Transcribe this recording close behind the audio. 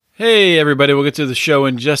Hey, everybody. We'll get to the show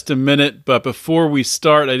in just a minute. But before we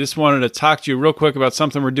start, I just wanted to talk to you real quick about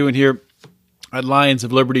something we're doing here at Lions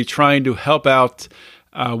of Liberty, trying to help out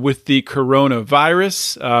with the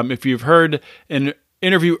coronavirus. If you've heard an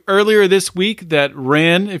interview earlier this week that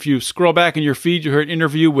ran, if you scroll back in your feed, you heard an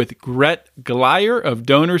interview with Gret Glyer of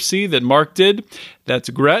DonorSee that Mark did.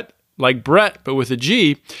 That's Gret, like Brett, but with a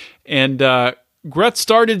G. And Gret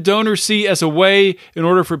started DonorSee as a way in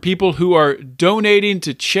order for people who are donating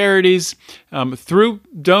to charities through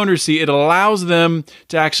DonorSee. It allows them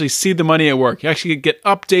to actually see the money at work. You actually get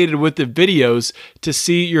updated with the videos to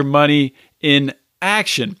see your money in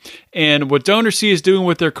action. And what DonorSee is doing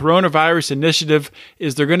with their coronavirus initiative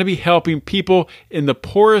is they're going to be helping people in the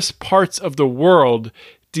poorest parts of the world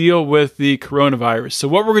deal with the coronavirus. So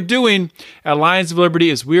what we're doing at Lions of Liberty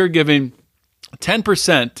is we are giving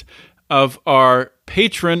 10% of our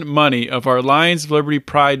patron money, of our Lions of Liberty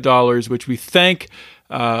Pride dollars, which we thank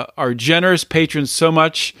our generous patrons so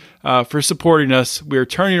much for supporting us. We are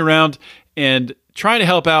turning around and trying to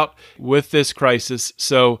help out with this crisis.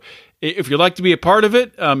 So if you'd like to be a part of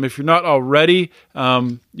it, if you're not already,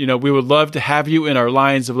 we would love to have you in our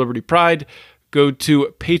Lions of Liberty Pride. Go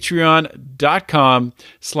to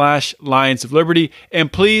patreon.com/Lions of Liberty.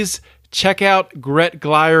 And please check out Gret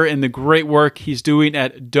Glyer and the great work he's doing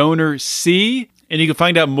at DonorSee. And you can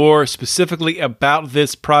find out more specifically about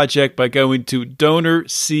this project by going to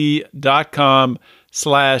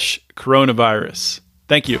DonorSee.com/coronavirus.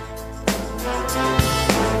 Thank you.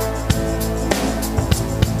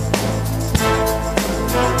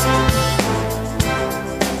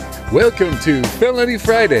 Welcome to Felony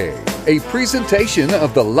Friday, a presentation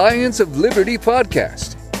of the Lions of Liberty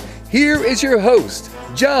podcast. Here is your host,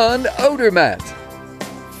 John Odermatt.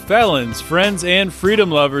 Felons, friends, and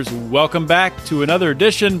freedom lovers, welcome back to another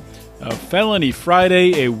edition of Felony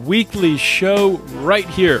Friday, a weekly show right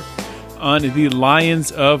here on the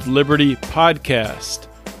Lions of Liberty podcast.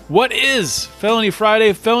 What is Felony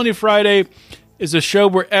Friday? Felony Friday is a show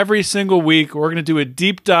where every single week we're going to do a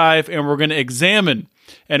deep dive and we're going to examine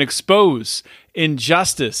and expose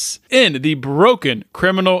injustice in the broken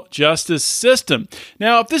criminal justice system.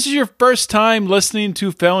 Now, if this is your first time listening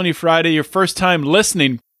to Felony Friday, your first time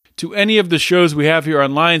listening to any of the shows we have here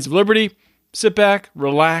on Lions of Liberty, sit back,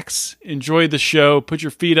 relax, enjoy the show, put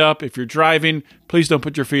your feet up. If you're driving, please don't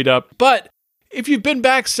put your feet up. But if you've been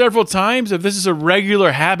back several times, if this is a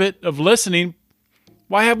regular habit of listening,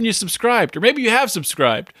 why haven't you subscribed? Or maybe you have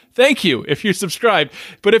subscribed. Thank you if you subscribed.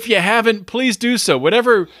 But if you haven't, please do so.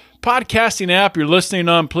 Whatever podcasting app you're listening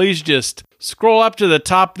on, please just scroll up to the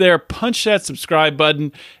top there, punch that subscribe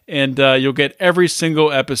button, and you'll get every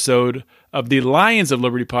single episode of the Lions of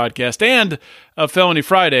Liberty podcast and of Felony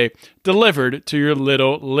Friday delivered to your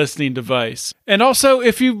little listening device. And also,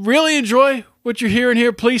 if you really enjoy what you're hearing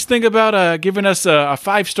here, please think about giving us a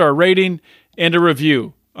 5-star rating and a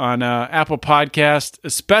review on Apple Podcast,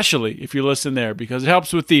 especially if you listen there, because it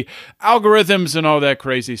helps with the algorithms and all that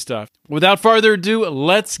crazy stuff. Without further ado,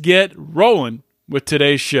 let's get rolling with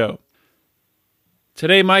today's show.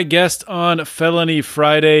 Today, my guest on Felony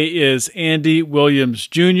Friday is Andy Williams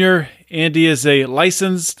Jr. Andy is a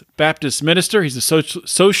licensed Baptist minister. He's a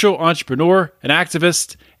social entrepreneur, an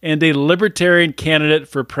activist, and a libertarian candidate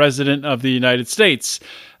for president of the United States.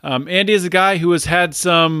 Andy is a guy who he's had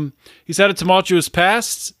a tumultuous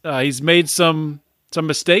past. He's made some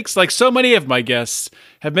mistakes, like so many of my guests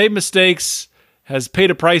have made mistakes, has paid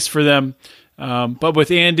a price for them. But with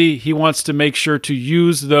Andy, he wants to make sure to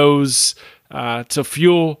use those to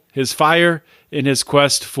fuel his fire in his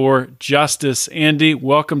quest for justice. Andy,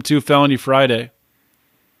 welcome to Felony Friday.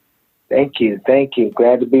 Thank you.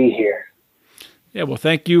 Glad to be here. Yeah, well,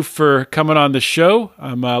 thank you for coming on the show.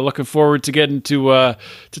 I'm looking forward to getting to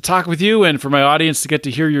talk with you and for my audience to get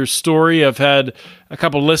to hear your story. I've had a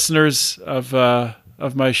couple listeners of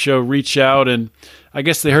my show reach out, and I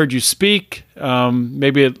guess they heard you speak,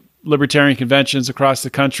 maybe at libertarian conventions across the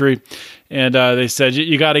country, and they said,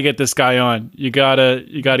 you got to get this guy on. You got to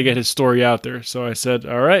get his story out there. So I said,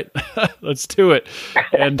 all right, let's do it.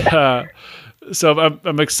 And so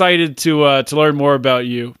I'm excited to learn more about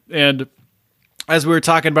you. And as we were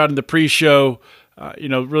talking about in the pre-show,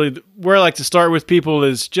 really where I like to start with people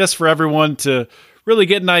is just for everyone to really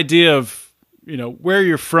get an idea of, where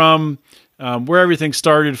you're from, where everything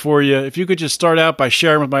started for you. If you could just start out by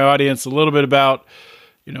sharing with my audience a little bit about,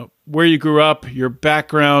 where you grew up, your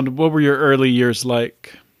background, what were your early years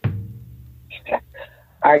like?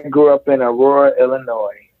 I grew up in Aurora,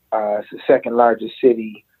 Illinois. It's the second largest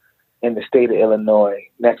city in the state of Illinois,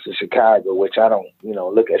 next to Chicago, which I don't,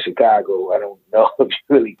 look at Chicago. I don't know if you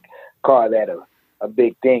really call that a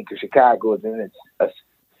big thing, because Chicago is in its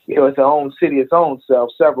know, it's its own city, its own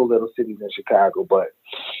self, several little cities in Chicago. But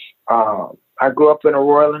I grew up in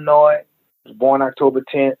Aurora, Illinois. Was born October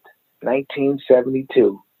 10th,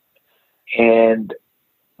 1972. And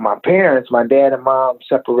my parents, my dad and mom,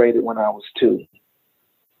 separated when I was 2.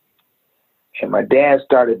 And my dad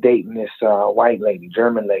started dating this white lady,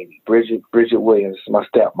 German lady, Bridget Williams, my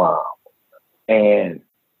stepmom. And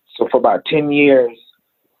so for about 10 years,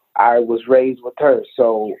 I was raised with her.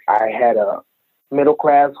 So I had a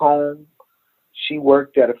middle-class home. She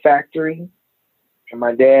worked at a factory, and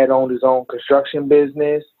my dad owned his own construction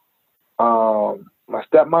business. My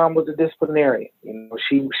stepmom was a disciplinarian. You know,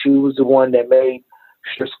 she was the one that made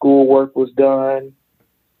sure schoolwork was done,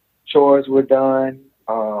 chores were done,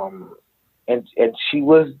 and she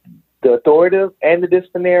was the authoritative and the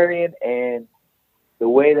disciplinarian. And the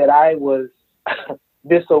way that I was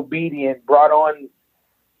disobedient brought on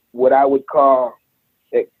what I would call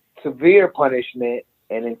a severe punishment,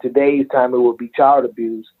 and in today's time it would be child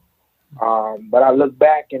abuse. But I look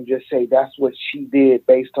back and just say that's what she did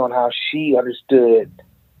based on how she understood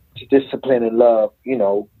discipline and love. You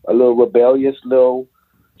know, a little rebellious little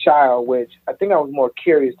child, which I think I was more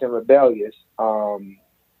curious than rebellious. But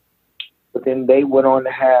then they went on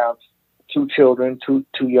to have 2 children, two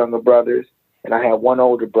younger brothers, and I had 1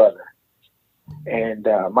 older brother. And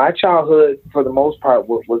my childhood, for the most part,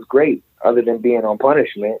 was great, other than being on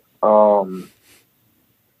punishment.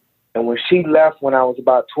 And when she left when I was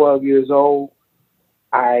about 12 years old,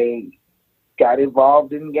 I got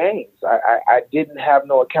involved in gangs. I didn't have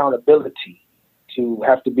no accountability to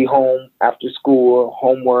have to be home after school,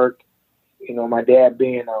 homework. You know, my dad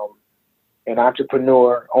being an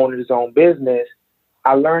entrepreneur, owning his own business,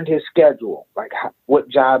 I learned his schedule, like what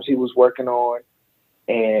jobs he was working on.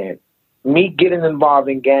 And me getting involved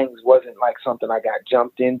in gangs wasn't like something I got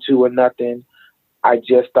jumped into or nothing. I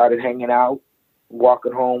just started hanging out,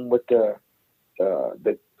 walking home with the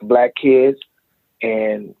black kids,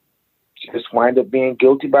 and just wind up being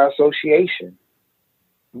guilty by association.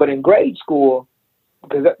 But in grade school,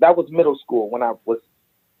 because that was middle school when I was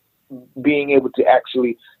being able to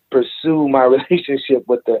actually pursue my relationship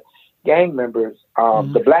with the gang members,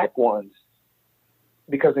 the black ones,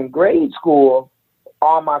 because in grade school,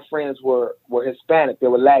 all my friends were Hispanic. They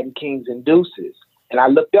were Latin Kings and Deuces. And I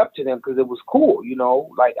looked up to them because it was cool, you know.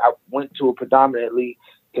 Like, I went to a predominantly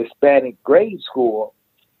Hispanic grade school,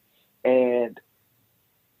 and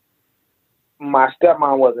my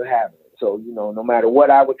stepmom wasn't having it. So, you know, no matter what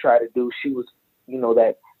I would try to do, she was, you know,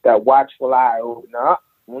 that watchful eye. Oh, nah, I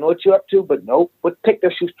don't know what you're up to, but nope. But take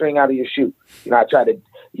the shoestring out of your shoe. You know, I tried to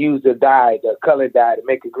use the color dye to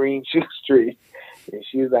make a green shoestring. And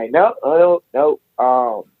she was like, no.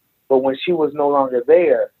 But when she was no longer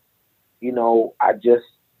there, you know, I just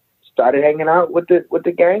started hanging out with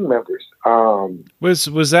the gang members.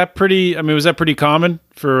 Was that pretty? I mean, was that pretty common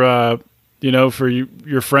for you know, for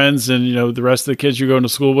your friends and, you know, the rest of the kids you're going to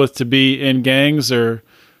school with to be in gangs? Or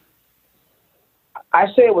I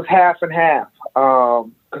say it was half and half,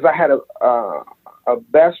 because I had a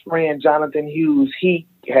best friend, Jonathan Hughes. He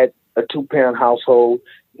had a 2-parent household,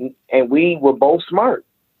 and we were both smart.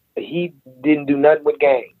 He didn't do nothing with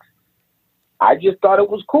gangs. I just thought it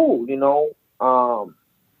was cool, you know.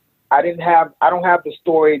 I don't have the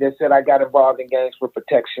story that said I got involved in gangs for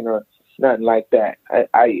protection or nothing like that.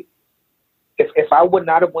 If I would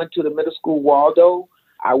not have went to the middle school Waldo,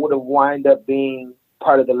 I would have wind up being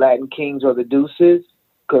part of the Latin Kings or the Deuces,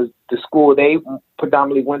 because the school they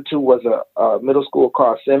predominantly went to was a middle school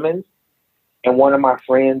called Simmons. And one of my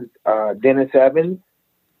friends, Dennis Evans,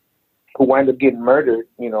 who wound up getting murdered,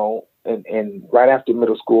 you know, and right after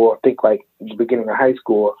middle school, I think like the beginning of high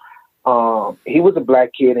school, he was a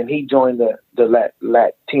black kid, and he joined the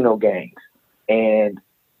Latino gangs. And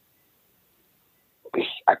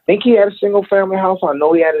I think he had a single family house. I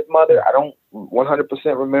know he had his mother. I don't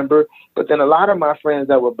 100% remember. But then a lot of my friends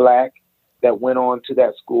that were black that went on to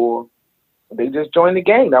that school, they just joined the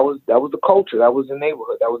gang. That was the culture. That was the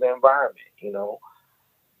neighborhood. That was the environment, you know.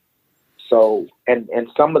 So, and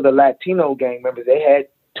some of the Latino gang members, they had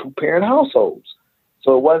 2-parent households.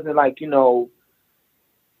 So it wasn't like, you know,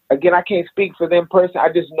 again, I can't speak for them personally.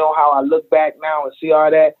 I just know how I look back now and see all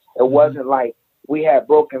that. It wasn't like we had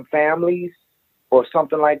broken families or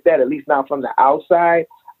something like that, at least not from the outside.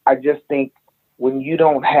 I just think when you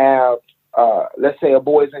don't have, let's say, a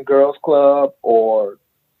Boys and Girls Club, or,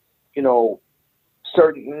 you know,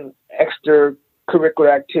 certain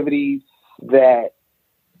extracurricular activities that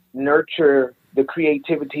nurture the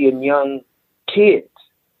creativity in young kids,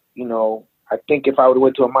 you know, I think if I would have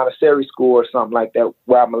went to a Montessori school or something like that,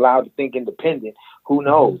 where I'm allowed to think independent, who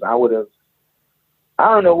knows? I would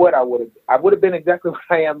I don't know what I would have. I would have been exactly what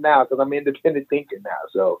I am now because I'm independent thinking now.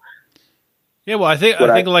 So yeah, well, I think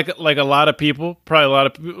like a lot of people, probably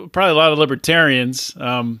a lot of libertarians.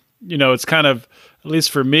 It's kind of, at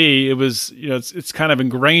least for me, it was, it's kind of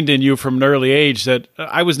ingrained in you from an early age that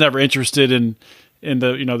I was never interested in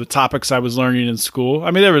the, the topics I was learning in school.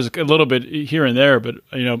 I mean, there was a little bit here and there, but,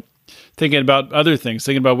 thinking about other things,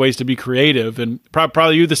 thinking about ways to be creative, and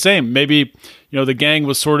probably you the same. Maybe, the gang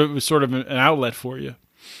was sort of an outlet for you.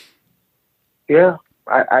 Yeah,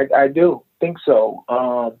 I do think so.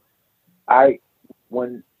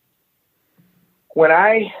 When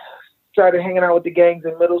I started hanging out with the gangs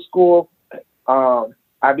in middle school,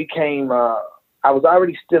 I became, I was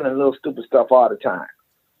already stealing little stupid stuff all the time.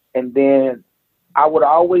 And then I would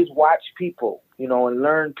always watch people, and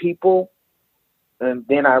learn people. And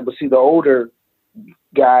then I would see the older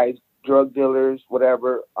guys, drug dealers,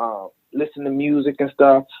 whatever, listen to music and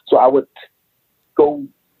stuff. So I would go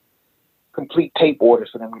complete tape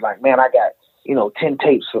orders for them. Like, man, I got, 10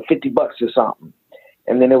 tapes for $50 or something.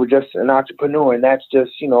 And then they were just an entrepreneur. And that's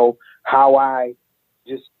just, how I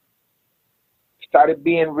just started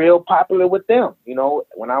being real popular with them.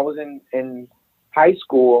 When I was in high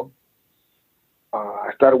school,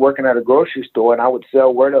 I started working at a grocery store, and I would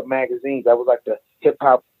sell Word Up magazines. That was like the hip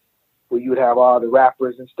hop where you would have all the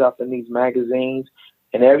rappers and stuff in these magazines,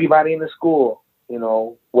 and everybody in the school,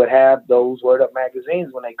 would have those Word Up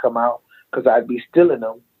magazines when they come out, because I'd be stealing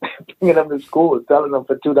them, bringing them to school, selling them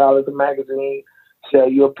for $2 a magazine, sell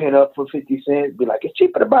you a pin up for 50 cents, be like, it's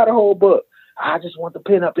cheaper to buy the whole book. I just want the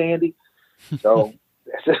pin up, Andy. So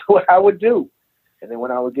that's just what I would do. And then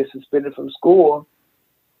when I would get suspended from school,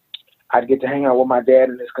 I'd get to hang out with my dad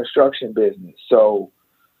in his construction business. So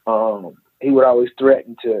he would always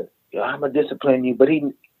threaten to, I'm going to discipline you. But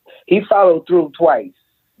he followed through twice,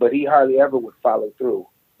 but he hardly ever would follow through.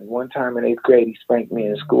 And one time in 8th grade, he spanked me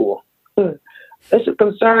in school. It's a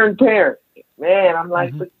concerned parent. Man, I'm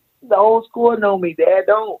like, but the old school know me, Dad,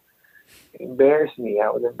 don't. Embarrass me. I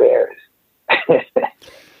was embarrassed.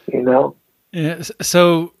 Yeah.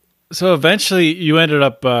 So eventually you ended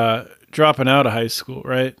up dropping out of high school,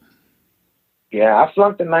 right? Yeah, I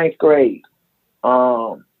flunked in 9th grade.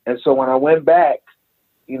 And so when I went back,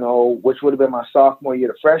 which would have been my sophomore year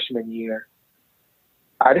to freshman year,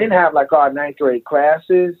 I didn't have like all 9th grade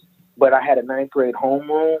classes, but I had a 9th grade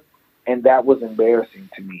homeroom, and that was embarrassing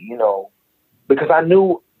to me, because I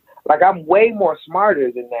knew, like, I'm way more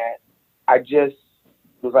smarter than that. I just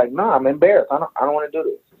was like, no, I'm embarrassed. I don't want to do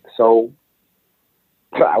this. So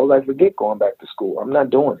I was like, forget going back to school. I'm not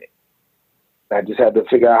doing it. I just had to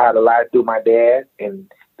figure out how to lie through my dad,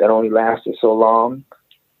 and that only lasted so long.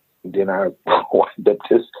 And then I wound up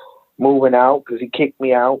just moving out because he kicked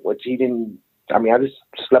me out, which he didn't. I mean, I just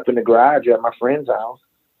slept in the garage at my friend's house.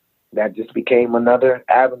 That just became another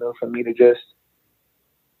avenue for me to just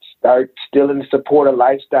start stealing to support a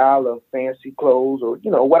lifestyle of fancy clothes or,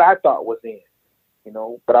 what I thought was in,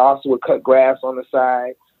 But I also would cut grass on the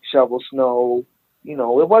side, shovel snow. It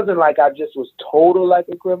wasn't like I just was total like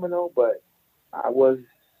a criminal, but I was,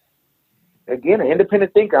 again, an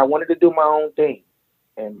independent thinker. I wanted to do my own thing.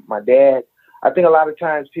 And my dad, I think a lot of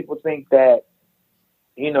times people think that,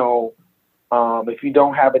 if you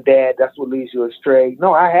don't have a dad, that's what leads you astray.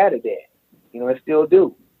 No, I had a dad, I still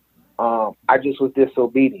do. I just was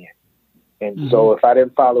disobedient. And so if I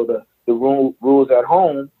didn't follow the rules at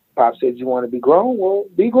home, Pop said, you want to be grown? Well,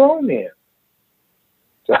 be grown then.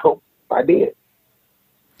 So I did.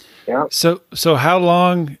 Yeah. So how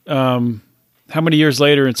long, how many years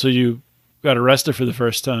later until you got arrested for the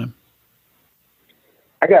first time?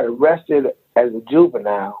 I got arrested as a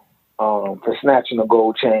juvenile for snatching a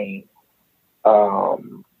gold chain.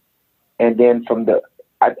 And then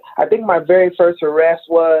I think my very first arrest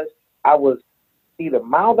was I was either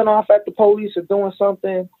mouthing off at the police or doing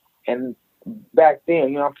something. And back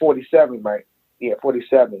then, I'm 47, right? Yeah,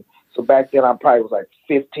 47. So back then I probably was like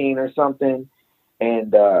 15 or something.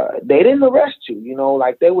 And they didn't arrest you,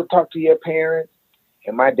 like they would talk to your parents.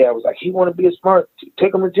 And my dad was like, he want to be a smart,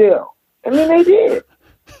 take him to jail. And then they did.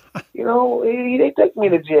 They took me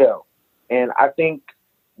to jail. And I think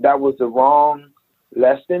that was the wrong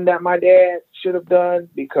lesson that my dad should have done,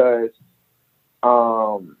 because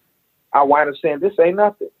I wind up saying, this ain't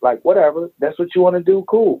nothing. Like, whatever, that's what you want to do,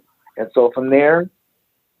 cool. And so from there,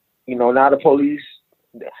 now the police,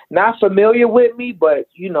 not familiar with me, but,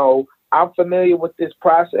 I'm familiar with this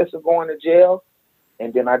process of going to jail.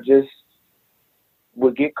 And then I just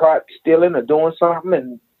would get caught stealing or doing something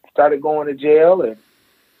and started going to jail. And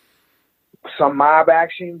some mob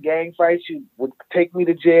action, gang fights, would take me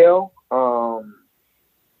to jail.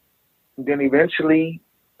 Then eventually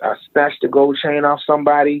I snatched the gold chain off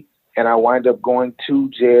somebody, and I wind up going to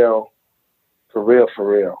jail for real.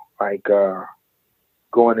 Like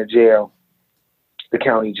going to jail, the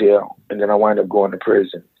county jail, and then I wind up going to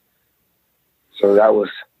prison. So that was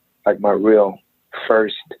like my real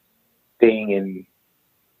first thing in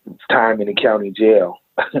time in the county jail.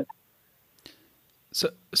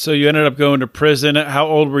 So you ended up going to prison. How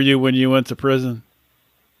old were you when you went to prison?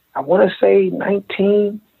 I want to say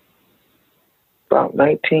 19, about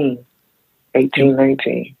 19, 18,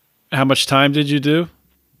 19. How much time did you do?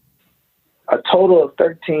 A total of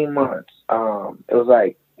 13 months. It was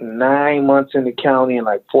like 9 months in the county and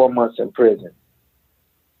like 4 months in prison.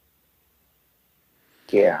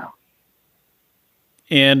 Yeah.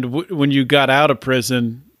 And when you got out of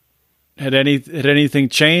prison, had anything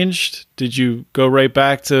changed? Did you go right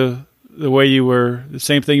back to the way you were, the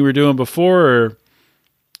same thing you were doing before, or?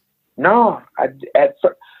 No.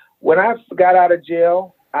 When I got out of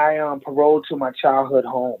jail, I paroled to my childhood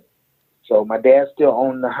home. So my dad still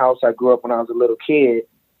owned the house I grew up when I was a little kid.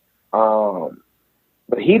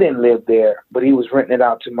 But he didn't live there, but he was renting it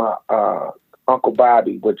out to my Uncle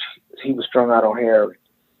Bobby, which he was strung out on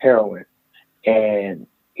heroin. And,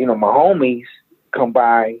 you know, my homies come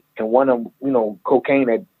by, and one of them, you know, cocaine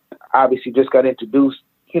had obviously just got introduced,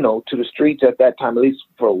 you know, to the streets at that time, at least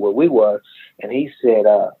for where we was. And he said,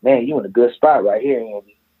 man, you in a good spot right here,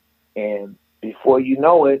 Andy. And before you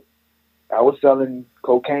know it, I was selling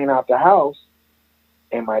cocaine out the house,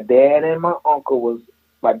 and my dad and my uncle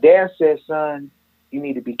my dad said, son, you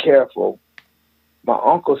need to be careful. My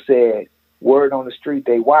uncle said, word on the street,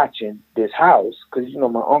 they watching this house. Because, you know,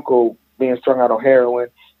 my uncle being strung out on heroin,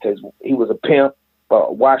 he was a pimp,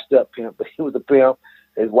 a washed up pimp, but he was a pimp.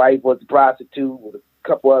 His wife was a prostitute with a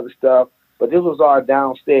couple other stuff. But this was all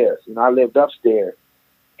downstairs. You know, I lived upstairs.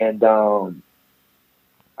 And I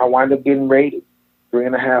wound up getting raided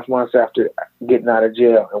 3.5 months after getting out of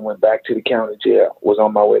jail, and went back to the county jail. Was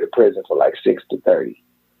on my way to prison for like 6 to 30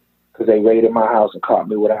 because they raided my house and caught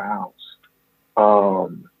me with an ounce.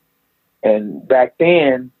 And back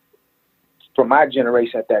then, for my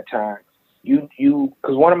generation at that time,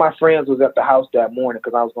 because one of my friends was at the house that morning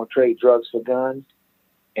because I was going to trade drugs for guns,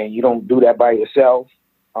 and you don't do that by yourself,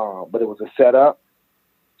 but it was a setup.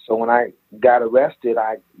 So when I got arrested,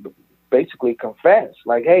 I basically confessed,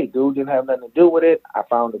 like, hey, dude, didn't have nothing to do with it. I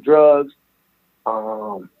found the drugs.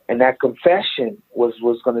 And that confession was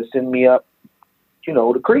going to send me up, you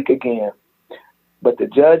know, the creek again. But the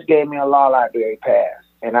judge gave me a law library pass,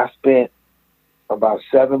 and I spent about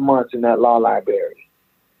 7 months in that law library.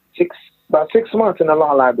 About 6 months in the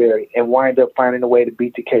law library, and wind up finding a way to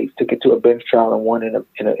beat the case. Took it to a bench trial and won in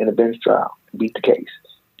a bench trial. Beat the case.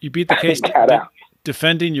 You beat the case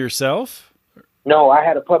defending yourself? No, I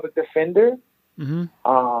had a public defender,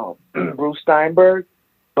 Bruce Steinberg,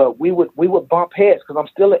 but we would bump heads because I'm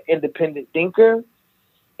still an independent thinker,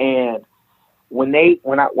 and when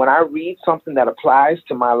I read something that applies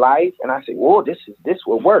to my life, and I say, "Whoa, this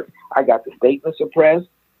will work," I got the statement suppressed.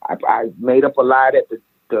 I made up a lie that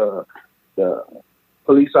the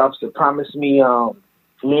police officer promised me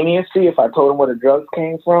leniency if I told him where the drugs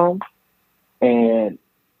came from, and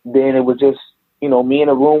then it was just, you know, me in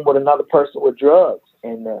a room with another person with drugs,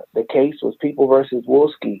 and the case was People versus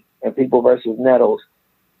Wolski and People versus Nettles,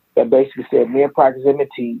 that basically said mere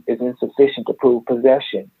proximity is insufficient to prove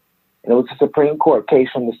possession. And it was a Supreme Court case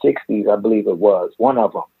from the 60s, I believe it was, one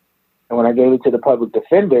of them. And when I gave it to the public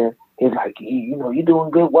defender, he was like, you know, you're doing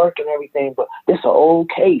good work and everything, but this is an old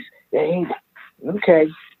case. Okay.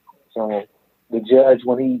 So the judge,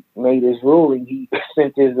 when he made his ruling, he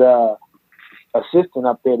sent his assistant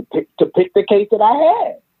up there to pick the case that I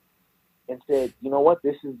had, and said, you know what,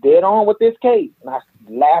 this is dead on with this case. And I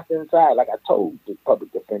laughed inside, like I told the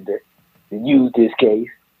public defender to use this case.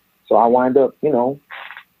 So I wind up, you know,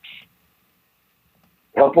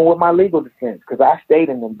 helping with my legal defense because I stayed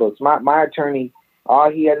in them books. My attorney, all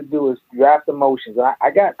he had to do was draft the motions.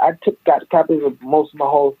 I got copies of most of my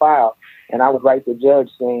whole file, and I would write the judge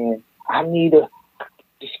saying, I need a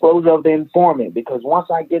disclosure of the informant, because once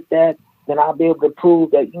I get that, then I'll be able to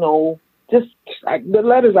prove that, you know, just like the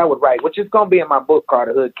letters I would write, which is going to be in my book called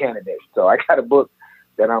The Hood Candidate. So I got a book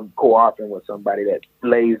that I'm co-authoring with somebody that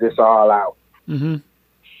lays this all out. Mm-hmm.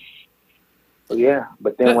 So, yeah,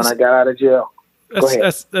 but then when I got out of jail, go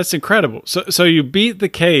ahead. That's incredible. So you beat the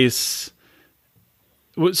case.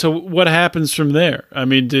 So what happens from there? I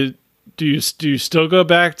mean, do you still go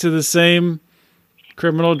back to the same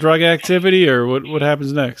criminal drug activity, or what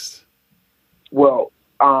happens next? Well,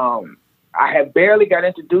 I had barely got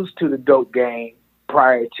introduced to the dope game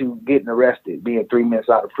prior to getting arrested, being 3 months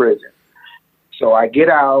out of prison. So I get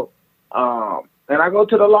out, and And I go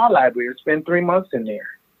to the law library, spend 3 months in there.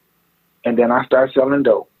 And then I start selling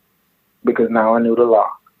dope because now I knew the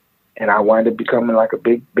law. And I wound up becoming like a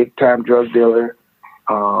big time drug dealer.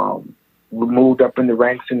 Moved up in the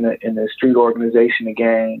ranks in the street organization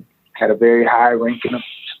again. Had a very high ranking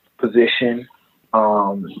position.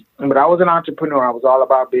 But I was an entrepreneur. I was all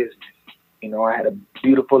about business. You know, I had a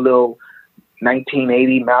beautiful little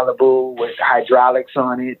 1980 Malibu with hydraulics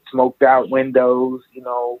on it, smoked out windows, you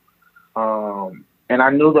know. And I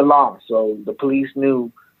knew the law, so the police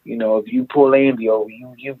knew, you know, if you pull Andy over,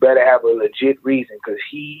 you better have a legit reason because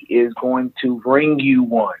he is going to bring you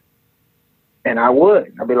one. And I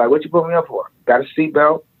would. I'd be like, what you put me up for? Got a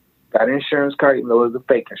seatbelt, got an insurance card, even though it was a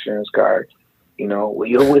fake insurance card. You know, with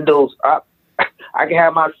your windows up, I can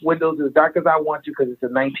have my windows as dark as I want to because it's a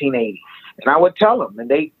 1980. And I would tell them, and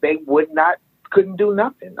they couldn't do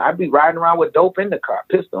nothing. I'd be riding around with dope in the car,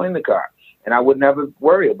 pistol in the car. And I would never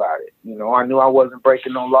worry about it. You know, I knew I wasn't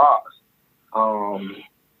breaking no laws.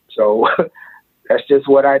 So that's just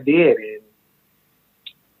what I did.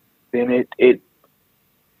 And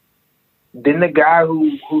then the guy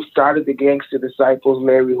who started the Gangster Disciples,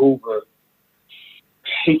 Larry Hoover,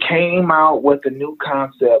 he came out with a new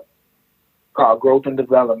concept called growth and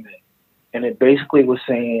development. And it basically was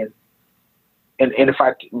saying, and if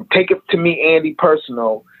I take it to me, Andy,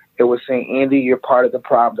 personal, it was saying, Andy, you're part of the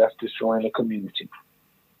problem that's destroying the community.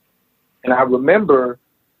 And I remember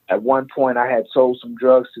at one point I had sold some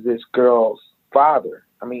drugs to this girl's father.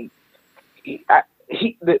 I mean,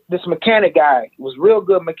 this mechanic guy was a real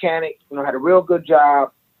good mechanic, you know, had a real good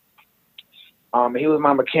job. He was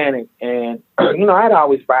my mechanic. And, you know, I'd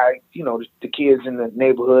always buy, you know, the kids in the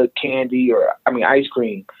neighborhood candy ice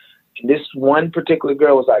cream. And this one particular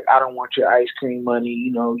girl was like, I don't want your ice cream money.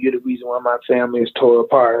 You know, you're the reason why my family is tore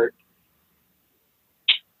apart.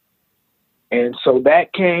 And so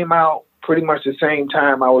that came out pretty much the same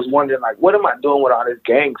time. I was wondering, like, what am I doing with all this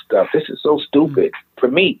gang stuff? This is so stupid for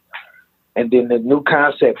me. And then the new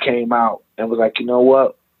concept came out and was like, you know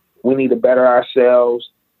what? We need to better ourselves.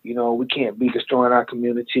 You know, we can't be destroying our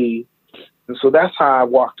community. And so that's how I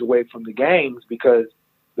walked away from the gangs, because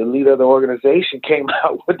the leader of the organization came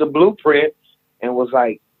out with the blueprint and was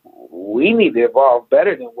like, we need to evolve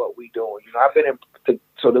better than what we're doing. You know,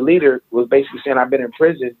 so the leader was basically saying, I've been in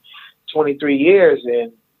prison 23 years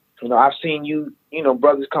and, you know, I've seen you know,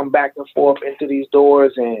 brothers come back and forth into these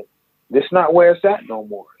doors and it's not where it's at no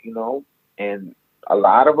more, you know? And a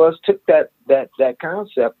lot of us took that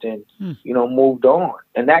concept and, you know, moved on.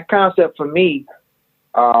 And that concept for me,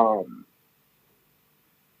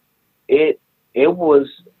 it was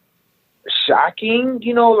shocking,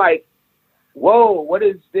 you know, like, whoa, what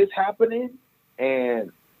is this happening?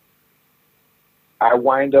 And I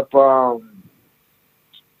wind up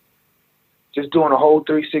just doing a whole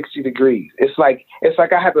 360 degrees. It's like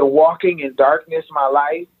I have been walking in darkness my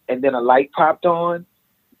life, and then a light popped on,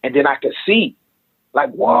 and then I could see, like,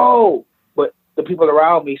 whoa! But the people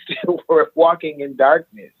around me still were walking in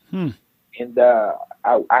darkness. And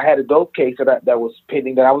I had a dope case that was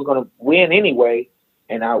pending that I was going to win anyway.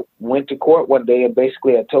 And I went to court one day and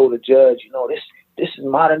basically I told the judge, you know, this is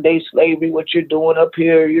modern day slavery. What you're doing up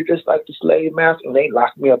here, you're just like the slave master. And they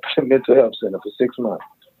locked me up in a mental health center for 6 months,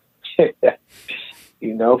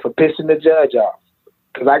 you know, for pissing the judge off.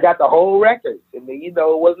 Because I got the whole record. And, you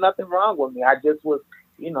know, it was nothing wrong with me. I just was,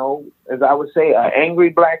 you know, as I would say, an angry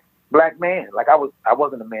black man. Like I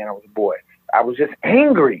wasn't a man, I was a boy. I was just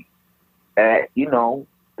angry at, you know,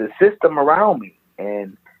 the system around me.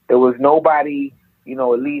 And there was nobody, you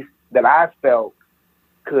know, at least that I felt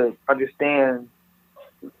could understand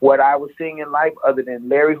what I was seeing in life other than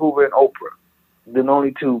Larry Hoover and Oprah. The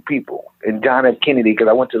only two people. And John F. Kennedy, because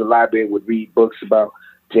I went to the library and would read books about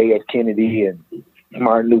J. F. Kennedy and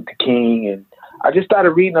Martin Luther King. And I just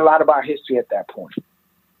started reading a lot about history at that point.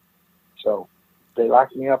 So they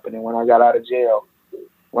locked me up. And then when I got out of jail,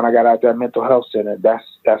 when I got out that mental health center,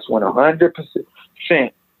 that's when 100%, I'm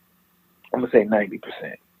going to say 90%,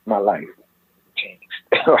 my life changed.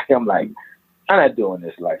 I'm like, I'm not doing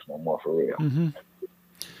this life no more for real. Mm-hmm.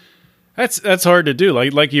 That's hard to do.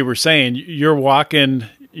 Like you were saying, you're walking,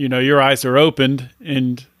 you know, your eyes are opened,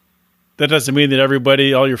 and that doesn't mean that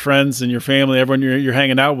everybody, all your friends and your family, everyone you're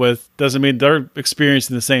hanging out with, doesn't mean they're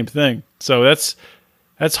experiencing the same thing. So that's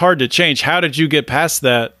hard to change. How did you get past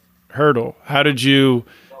that hurdle? How did you,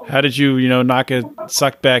 you know, not get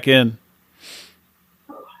sucked back in?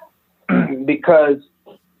 Because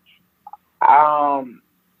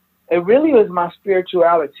it really was my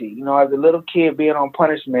spirituality. You know, as a little kid being on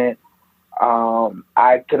punishment,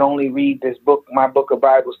 I could only read my book of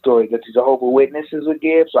Bible stories that the Jehovah's Witnesses would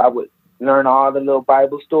give. So I would learn all the little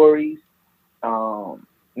Bible stories.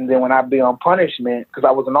 And then when I'd be on punishment, because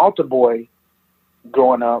I was an altar boy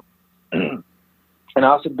growing up, and I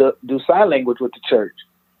also do sign language with the church.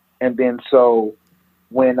 And then so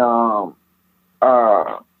when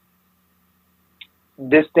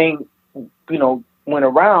this thing, went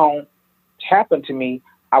around, happened to me,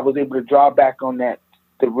 I was able to draw back on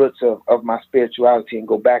the roots of my spirituality and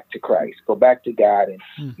go back to Christ, go back to God, and,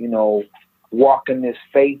 walk in this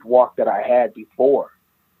faith walk that I had before.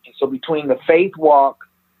 And so between the faith walk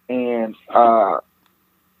and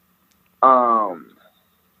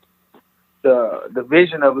the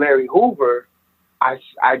vision of Larry Hoover, I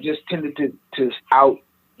just tended to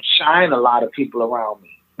outshine a lot of people around me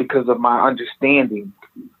because of my understanding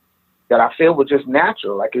that I feel was just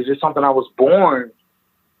natural. Like, it's just something I was born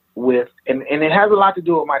with. And it has a lot to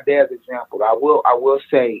do with my dad's example. I will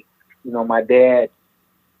say, my dad,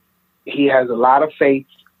 he has a lot of faith,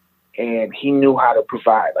 and he knew how to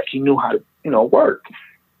provide. Like, he knew how to, work.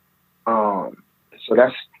 So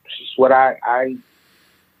that's just what I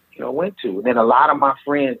went to. And then a lot of my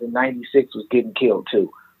friends in '96 was getting killed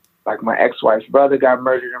too. Like, my ex-wife's brother got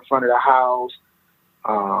murdered in front of the house.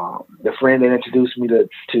 The friend that introduced me to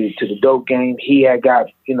the dope game, he had got,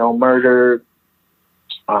 murdered.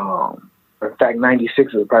 In fact,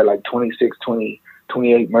 '96 was probably like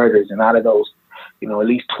 28 murders. And out of those, at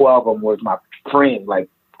least 12 of them was my friends, like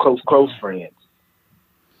close friends.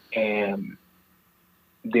 And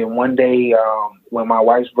then one day, when my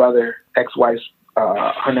ex-wife's,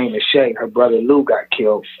 her name is Shay, her brother Lou got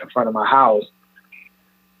killed in front of my house.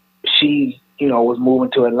 She, was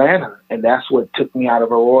moving to Atlanta, and that's what took me out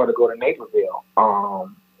of Aurora to go to Naperville.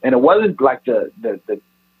 And it wasn't like the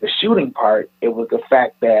shooting part. It was the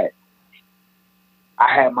fact that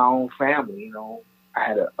I had my own family, I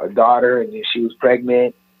had a daughter, and then she was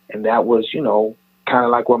pregnant, and that was, kind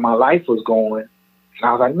of like where my life was going. And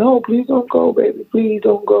I was like, no, please don't go, baby. Please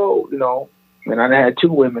don't go, And I had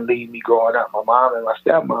two women leave me growing up, my mom and my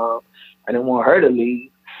stepmom. I didn't want her to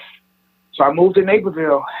leave. So I moved to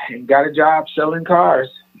Naperville and got a job selling cars.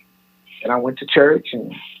 And I went to church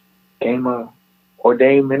and became a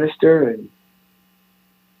ordained minister and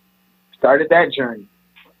started that journey.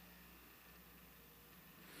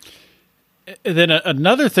 And then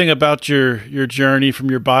another thing about your journey from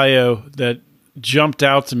your bio that jumped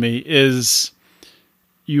out to me is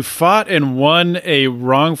you fought and won a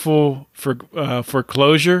wrongful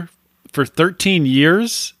foreclosure for 13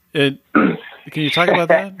 years. Can you talk about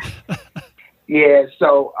that? Yeah.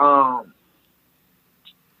 So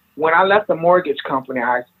when I left the mortgage company,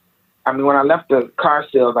 when I left the car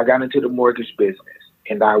sales, I got into the mortgage business,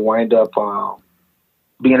 and I wound up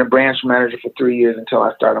being a branch manager for 3 years until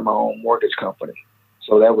I started my own mortgage company.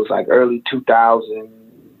 So that was like early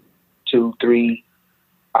 2002, 3.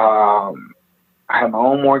 I had my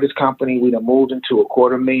own mortgage company. We done moved into a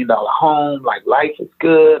 $250,000 home. Like, life is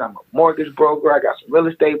good. I'm a mortgage broker. I got some real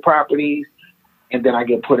estate properties. And then I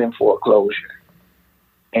get put in foreclosure.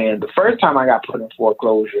 And the first time I got put in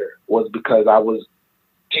foreclosure was because I was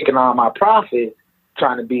taking all my profit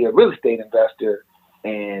trying to be a real estate investor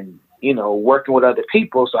and, working with other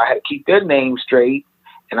people. So I had to keep their name straight.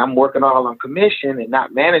 And I'm working all on commission and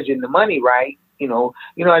not managing the money right. How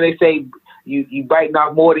they say you biting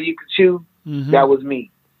off more than you can chew. Mm-hmm. That was me.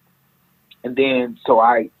 And then, so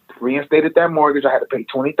I reinstated that mortgage. I had to pay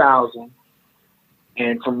 $20,000.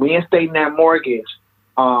 And from reinstating that mortgage,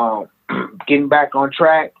 getting back on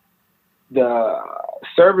track, the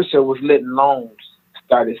servicer was letting loans,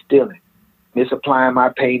 started stealing, misapplying my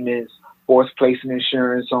payments, forced placing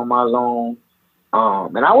insurance on my loan.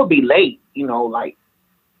 And I would be late, like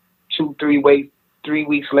 3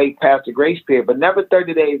 weeks late past the grace period, but never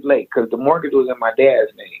 30 days late because the mortgage was in my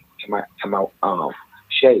dad's name, in my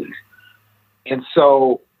Shay's. And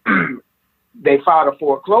so they filed a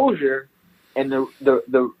foreclosure. And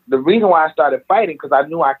the reason why I started fighting, because I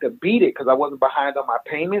knew I could beat it because I wasn't behind on my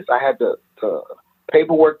payments. I had the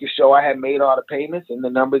paperwork to show I had made all the payments, and the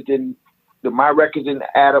numbers my records didn't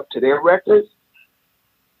add up to their records.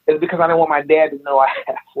 It's because I didn't want my dad to know I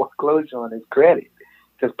had foreclosure on his credit.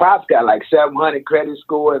 Because Pop's got like 700 credit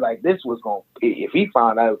score. Like, this was if he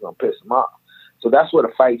found out, it was going to piss him off. So that's where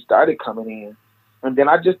the fight started coming in. And then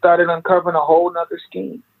I just started uncovering a whole nother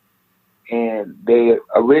scheme. And they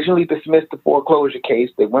originally dismissed the foreclosure case.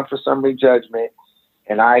 They went for summary judgment.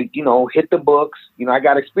 And I, hit the books. I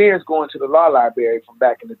got experience going to the law library from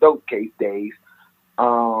back in the dope case days.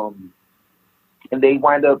 And they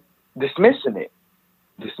wind up dismissing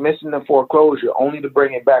the foreclosure, only to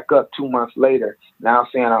bring it back up 2 months later. Now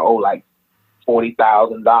saying I owe like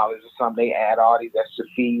 $40,000 or something. They add all these extra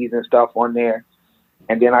fees and stuff on there.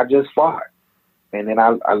 And then I just fought. And then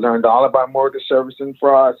I learned all about mortgage servicing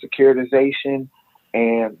fraud, securitization.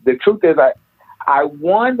 And the truth is I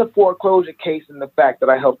won the foreclosure case in the fact that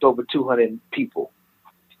I helped over 200 people.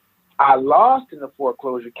 I lost in the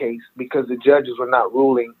foreclosure case because the judges were not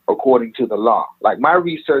ruling according to the law. Like, my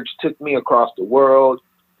research took me across the world.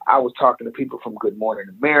 I was talking to people from Good Morning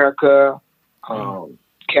America,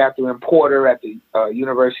 Catherine Porter at the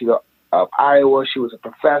University of Iowa. She was a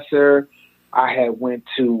professor. I had went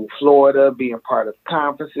to Florida being part of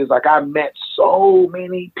conferences. Like, I met so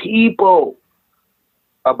many people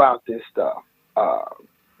about this stuff,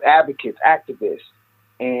 advocates, activists,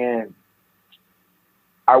 and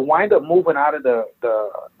I wind up moving out of the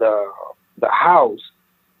house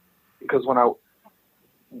because when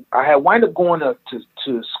I had wind up going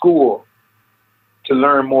to school to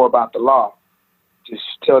learn more about the law, to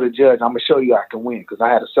tell the judge, I'm going to show you I can win, because I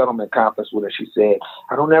had a settlement conference with her. She said,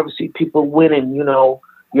 I don't ever see people winning,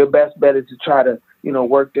 your best bet is to try to,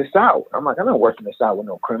 work this out. I'm like, I'm not working this out with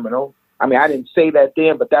no criminal. I mean, I didn't say that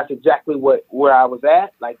then, but that's exactly where I was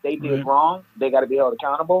at. Like, they did wrong. They got to be held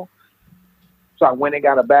accountable. So I went and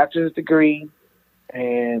got a bachelor's degree,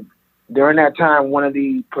 and during that time, one of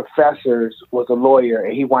the professors was a lawyer,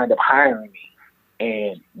 and he wound up hiring me.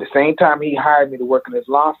 And the same time he hired me to work in his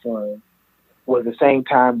law firm was the same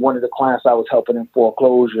time one of the clients I was helping in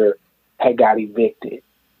foreclosure had got evicted.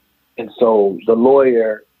 And so the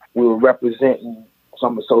lawyer, we were representing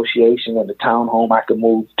some association of the townhome I could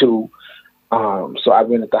move to. So I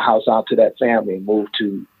rented the house out to that family,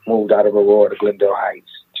 moved out of Aurora to Glendale Heights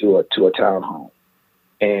to a townhome.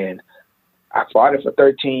 And I fought it for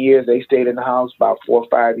 13 years. They stayed in the house about 4 or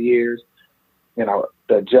 5 years.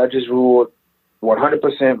 The judges ruled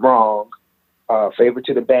 100% wrong, favor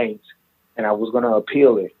to the banks, and I was going to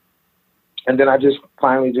appeal it. And then I just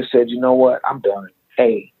finally just said, you know what, I'm done.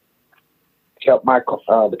 Hey, help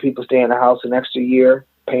the people stay in the house an extra year,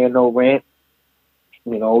 paying no rent,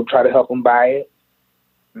 try to help them buy it.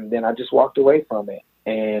 And then I just walked away from it.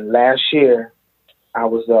 And last year, I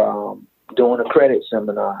was doing a credit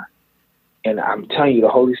seminar. And I'm telling you, the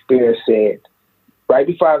Holy Spirit said, right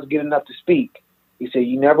before I was getting up to speak, he said,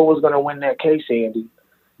 you never was going to win that case, Andy,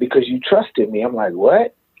 because you trusted me. I'm like,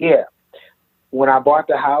 what? Yeah. When I bought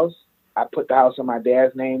the house, I put the house in my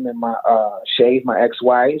dad's name and my my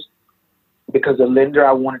ex-wife's, because the lender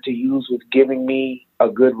I wanted to use was giving me a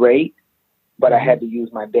good rate, but I had to use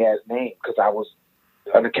my dad's name because I was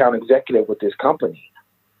an account executive with this company.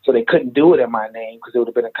 So they couldn't do it in my name because it would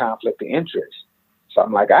have been a conflict of interest. So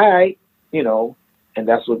I'm like, all right, and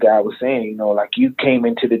that's what God was saying, like, you came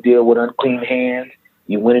into the deal with unclean hands.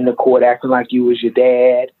 You went into court acting like you was your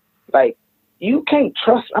dad. Like, you can't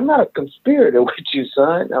trust. I'm not a conspirator with you,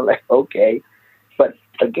 son. I'm like, okay. But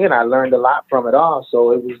again, I learned a lot from it all,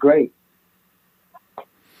 so it was great.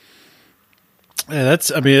 Yeah,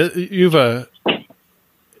 you've a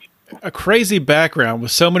crazy background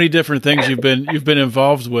with so many different things you've been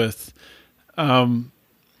involved with. And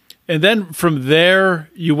then from there,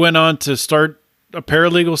 you went on to start a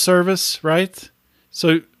paralegal service, right?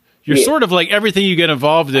 So you're sort of like everything you get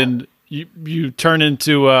involved in, you turn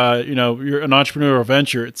into, you're an entrepreneurial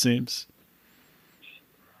venture, it seems.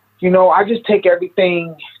 I just take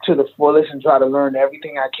everything to the fullest and try to learn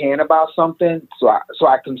everything I can about something. So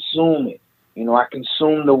I consume it. I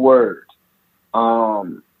consume the word.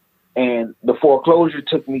 And the foreclosure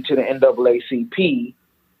took me to the NAACP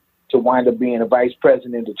to wind up being a vice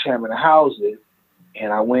president and chairman of houses.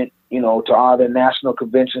 And I went, to all the national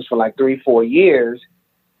conventions for like 3-4 years,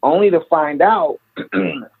 only to find out,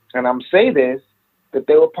 and I'm saying this, that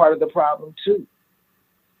they were part of the problem too.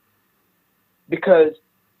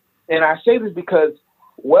 And I say this because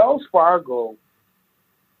Wells Fargo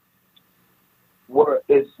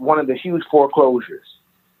is one of the huge foreclosures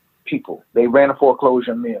people. They ran a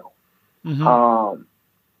foreclosure mill. Mm-hmm.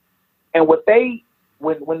 And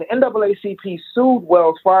when the NAACP sued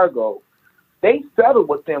Wells Fargo, they settled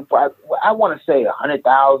with them for, I want to say $100,000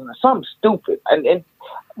 or something stupid. And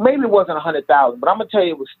maybe it wasn't $100,000, but I'm going to tell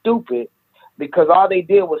you it was stupid, because all they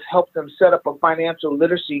did was help them set up a financial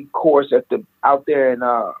literacy course out there in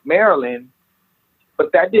Maryland.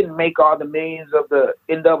 But that didn't make all the millions of the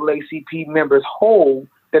NAACP members whole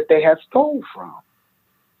that they had stole from.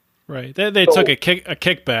 Right. They took a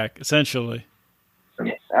kickback, essentially.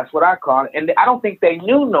 That's what I call it. And I don't think they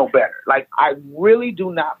knew no better. Like, I really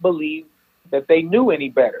do not believe that they knew any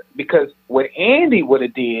better, because what Andy would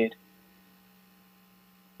have did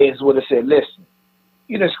is would have said, listen,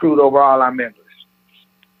 you done screwed over all our members.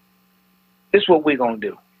 This is what we're going to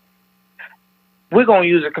do. We're going to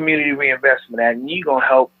use a Community Reinvestment Act, and you're going to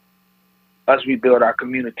help us rebuild our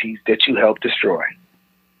communities that you helped destroy.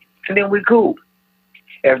 And then we're cool.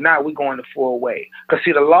 If not, we're going the full way. Because,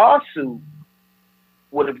 see, the lawsuit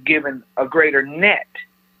would have given a greater net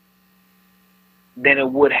than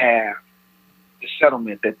it would have the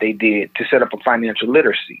settlement that they did to set up a financial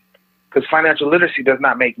literacy. Because financial literacy does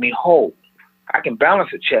not make me whole. I can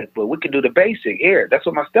balance a checkbook. We can do the basic here. That's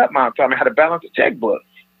what my stepmom taught me, how to balance a checkbook.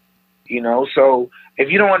 So if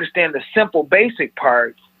you don't understand the simple basic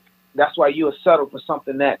part, that's why you will settle for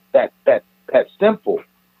something that simple.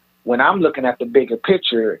 When I'm looking at the bigger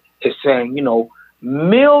picture, it's saying,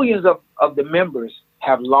 millions of the members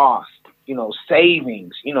have lost,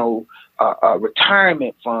 savings, a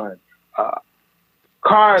retirement fund,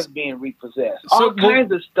 cars being repossessed, all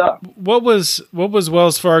kinds of stuff. What was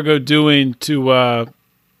Wells Fargo doing to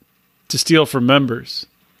steal from members?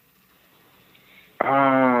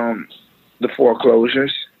 The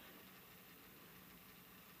foreclosures.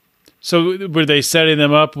 So were they setting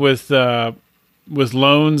them up with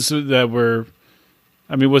loans that were?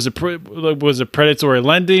 I mean, was it predatory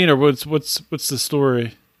lending, or what's the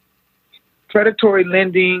story? Predatory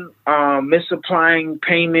lending, misapplying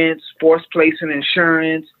payments, forced placing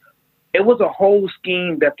insurance. It was a whole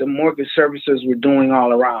scheme that the mortgage servicers were doing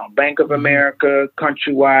all around. Bank of America,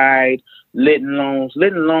 Countrywide, Litton Loans.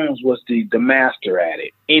 Litton Loans was the master at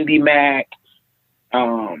it. IndyMac.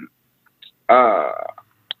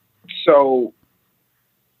 So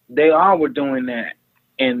they all were doing that.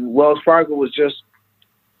 And Wells Fargo was just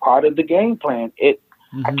part of the game plan.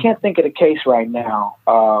 I can't think of the case right now,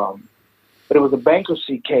 but it was a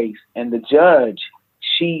bankruptcy case, and the judge,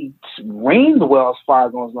 she reamed Wells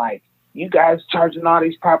Fargo and was like, you guys charging all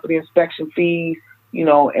these property inspection fees,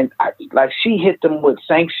 and she hit them with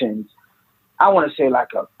sanctions. I want to say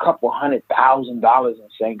like a couple $100,000 in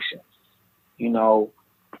sanctions,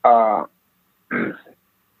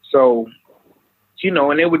 So,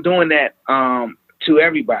 and they were doing that to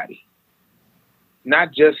everybody,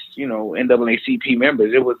 not just, NAACP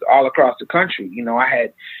members. It was all across the country. I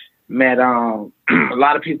had met a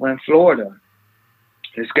lot of people in Florida.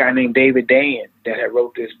 This guy named David Dayen that had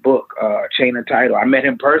wrote this book, Chain of Title. I met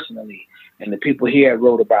him personally, and the people he had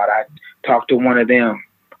wrote about, I talked to one of them.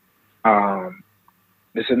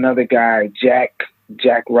 There's another guy, Jack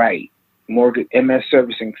Wright, Mortgage MS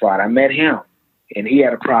Servicing Fraud. I met him, and he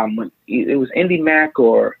had a problem with it was IndyMac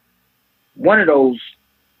or one of those.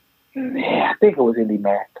 I think it was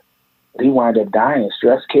IndyMac. He wound up dying.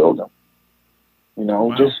 Stress killed him.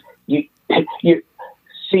 Wow. Just you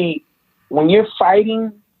see, when you're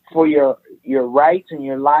fighting for your rights and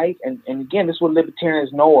your life, and again, this is what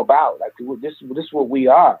libertarians know about. Like this is what we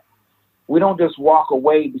are. We don't just walk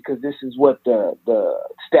away because this is what the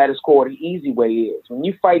status quo or the easy way is. When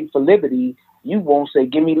you're fighting for liberty, you won't say,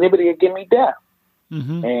 give me liberty or give me death.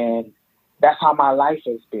 Mm-hmm. And that's how my life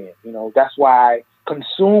has been. That's why I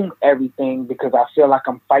consume everything, because I feel like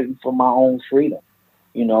I'm fighting for my own freedom.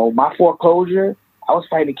 My foreclosure, I was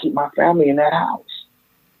fighting to keep my family in that house.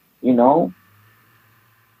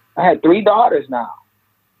 I had 3 daughters now.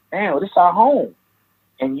 Man, this is our home.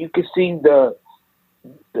 And you could see the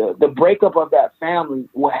breakup of that family,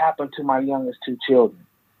 what happened to my youngest 2 children.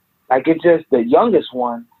 Like, it just, the youngest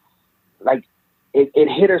one, like, it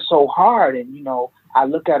hit her so hard. And, I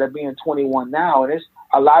look at her being 21 now, and it's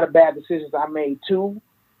a lot of bad decisions I made too.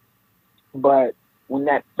 But when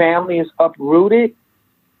that family is uprooted,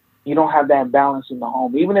 you don't have that balance in the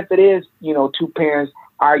home. Even if it is, 2 parents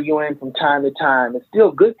arguing from time to time, it's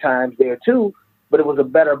still good times there too, but it was a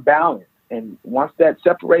better balance. And once that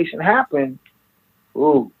separation happened,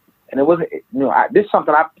 and it wasn't, this is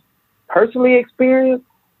something I personally experienced,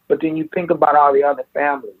 but then you think about all the other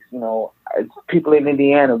families, people in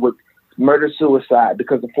Indiana with murder-suicide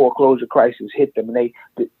because the foreclosure crisis hit them, and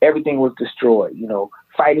everything was destroyed,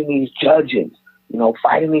 fighting these judges,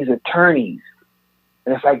 fighting these attorneys.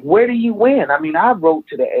 And it's like, where do you win? I mean, I wrote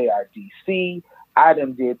to the ARDC. I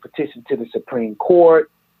then did petition to the Supreme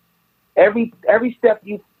Court. Every step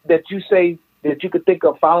that you say that you could think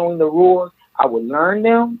of following the rules, I would learn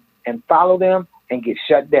them and follow them and get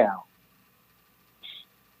shut down.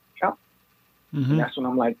 Yeah. Mm-hmm. And that's when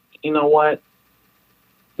I'm like, you know what?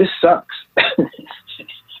 This sucks.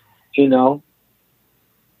 It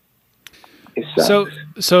sucks.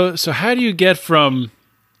 So how do you get from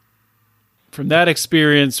that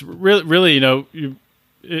experience? Really,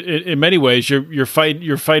 in many ways, you're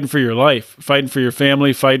fighting for your life, fighting for your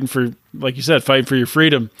family, fighting for, like you said, fighting for your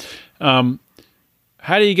freedom.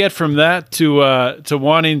 How do you get from that to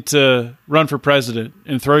wanting to run for president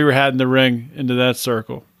and throw your hat in the ring into that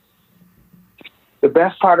circle? The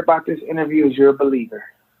best part about this interview is you're a believer,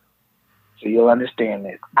 so you'll understand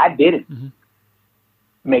this. I didn't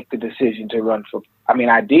make the decision to run for. I mean,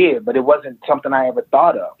 I did, but it wasn't something I ever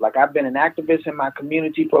thought of. Like, I've been an activist in my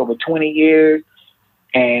community for over 20 years.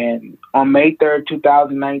 And on May 3rd,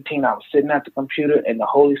 2019, I was sitting at the computer and the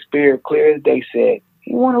Holy Spirit, clear as day, said,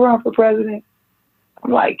 "You want to run for president?"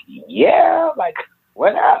 I'm like, "Yeah, like,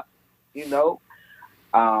 what up?" You know?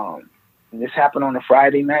 And this happened on a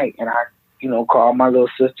Friday night. And I, called my little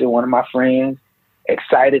sister, one of my friends,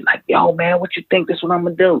 excited, like, "Yo, man, what you think? This is what I'm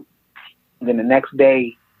going to do." And then the next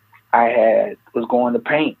day, I was going to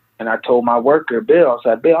paint, and I told my worker, Bill, I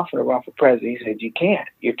said, "Bill, I'm going to run for president." He said, "You can't.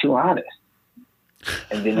 You're too honest."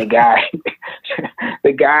 And then the guy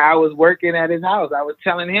I was working at his house, I was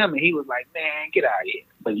telling him, and he was like, "Man, get out of here."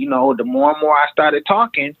 But, the more and more I started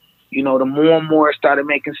talking, the more and more it started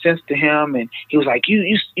making sense to him. And he was like,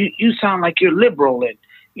 you sound like you're liberal. And,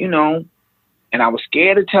 and I was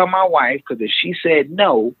scared to tell my wife, because if she said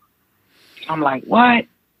no, I'm like, what?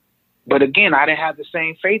 But again, I didn't have the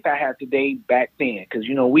same faith I had today back then. Because,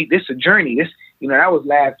 this is a journey. This, that was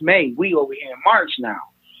last May. We over here in March now.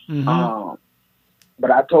 Mm-hmm. But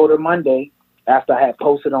I told her Monday, after I had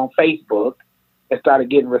posted on Facebook, and started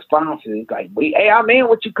getting responses like, "Hey, I'm in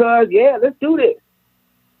with you, cuz. Yeah, let's do this."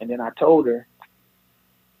 And then I told her,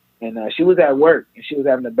 and she was at work, and she was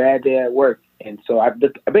having a bad day at work. And so I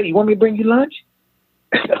bet, "You want me to bring you lunch?"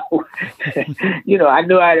 I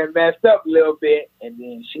knew I had messed up a little bit. And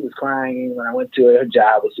then she was crying when I went to her. Her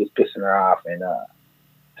job was just pissing her off. And I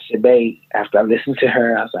said, "Babe," after I listened to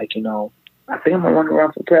her, I was like, "I think I'm going to want to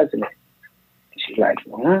run for president." And she's like,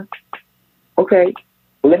 "Well, okay,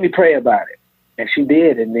 well, let me pray about it." And she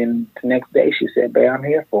did. And then the next day she said, "Babe, I'm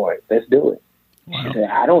here for it. Let's do it." Wow. She said,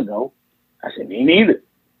 "I don't know." I said, "Me neither."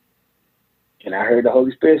 And I heard the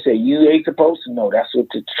Holy Spirit say, "You ain't supposed to know. That's what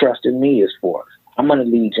the trust in me is for. I'm going to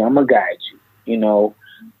lead you. I'm going to guide you,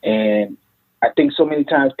 And I think so many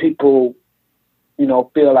times people,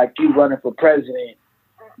 feel like you running for president,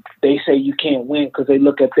 they say you can't win because they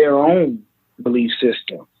look at their own belief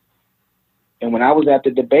system. And when I was at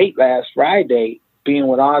the debate last Friday, being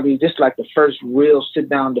with all these, this is like the first real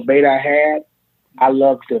sit-down debate I had, I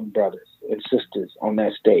loved them brothers and sisters on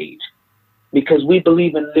that stage because we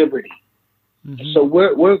believe in liberty. Mm-hmm. So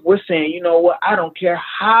we're saying, you know what, I don't care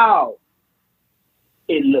how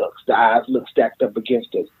it looks, the odds look stacked up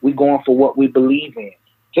against us. We're going for what we believe in.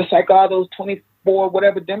 Just like all those 24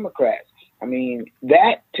 whatever Democrats. I mean,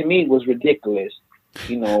 that to me was ridiculous,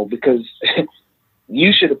 because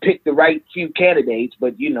you should have picked the right few candidates,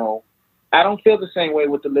 but I don't feel the same way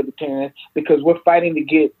with the Libertarians because we're fighting to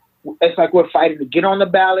get, it's like we're fighting to get on the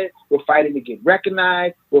ballot. We're fighting to get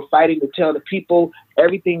recognized. We're fighting to tell the people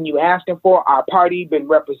everything you asking for. Our party been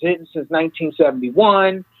representing since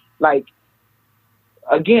 1971. Like,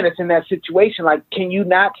 again, it's in that situation. Like, can you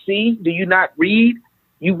not see? Do you not read?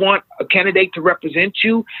 You want a candidate to represent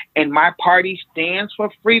you, and my party stands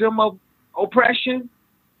for freedom of oppression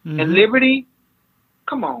and liberty?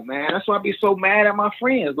 Come on, man. That's why I be so mad at my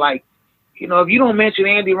friends. Like, if you don't mention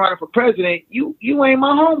Andy running for president, you ain't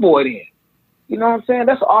my homeboy then. You know what I'm saying?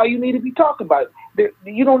 That's all you need to be talking about.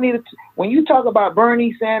 You don't need to, when you talk about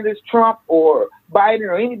Bernie Sanders, Trump, or Biden,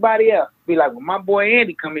 or anybody else, be like, well, my boy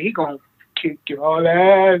Andy coming, he gonna kick your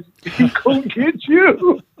ass. He gonna get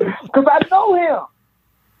you. Because I know him.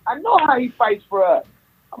 I know how he fights for us.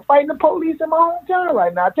 I'm fighting the police in my hometown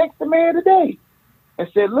right now. I texted the mayor today and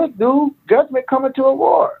said, look, dude, judgment coming to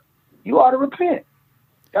Aurora. You ought to repent.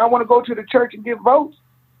 Y'all want to go to the church and get votes,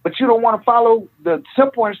 but you don't want to follow the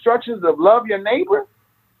simple instructions of love your neighbor?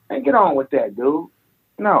 Man, get on with that, dude.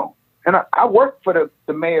 No. And I work for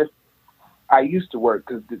the mayor. I used to work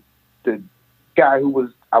because the guy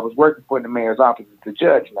I was working for in the mayor's office is the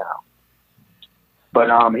judge now. But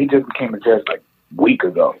he just became a judge like a week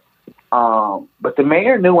ago. But the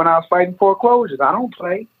mayor knew when I was fighting foreclosures. I don't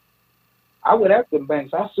play. I went after them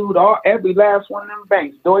banks. I sued every last one of them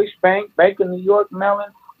banks. Deutsche Bank, Bank of New York, Mellon,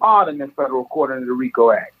 all of them in federal court under the RICO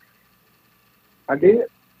Act. I did.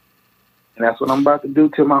 And that's what I'm about to do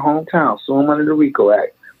to my hometown. Sue them under the RICO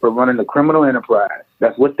Act for running a criminal enterprise.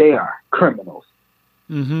 That's what they are, criminals.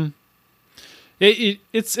 Mm-hmm.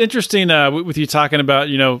 It's interesting with you talking about,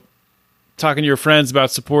 talking to your friends about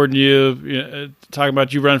supporting you, talking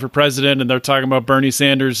about you running for president, and they're talking about Bernie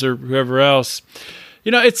Sanders or whoever else.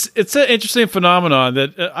 It's an interesting phenomenon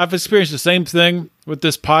that I've experienced the same thing with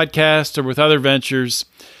this podcast or with other ventures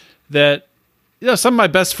that, some of my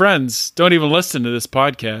best friends don't even listen to this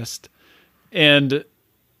podcast. And,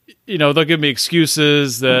 they'll give me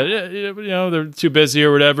excuses that, they're too busy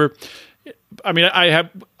or whatever. I mean, I have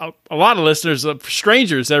a lot of listeners,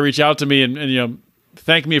 strangers that reach out to me and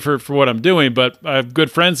thank me for what I'm doing, but I have good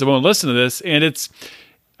friends that won't listen to this. And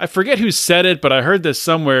I forget who said it, but I heard this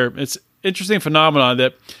somewhere. interesting phenomenon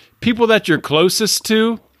that people that you're closest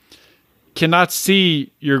to cannot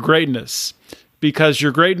see your greatness because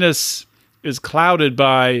your greatness is clouded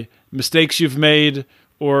by mistakes you've made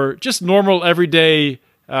or just normal everyday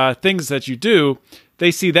things that you do.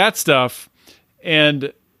 They see that stuff,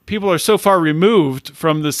 and people are so far removed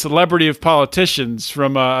from the celebrity of politicians,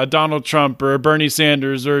 from a Donald Trump or a Bernie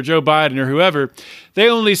Sanders or Joe Biden or whoever. They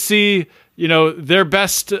only see, their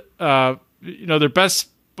best, well,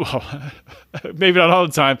 maybe not all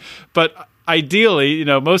the time, but ideally,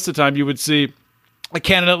 most of the time you would see a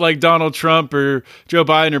candidate like Donald Trump or Joe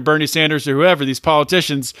Biden or Bernie Sanders or whoever, these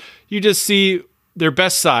politicians, you just see their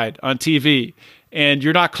best side on TV, and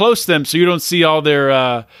you're not close to them, so you don't see all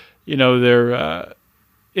their, their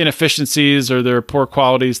inefficiencies or their poor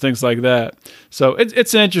qualities, things like that. So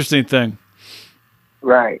it's an interesting thing.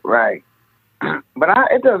 Right. But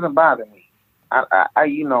it doesn't bother me.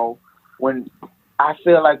 When I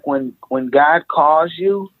feel like when God calls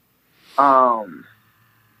you,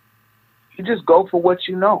 you just go for what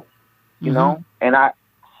you know, and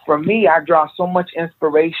for me, I draw so much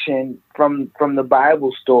inspiration from the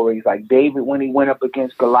Bible stories, like David when he went up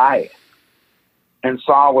against Goliath, and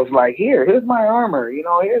Saul was like, here's my armor,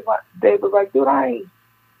 David was like, dude, I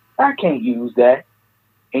can't use that.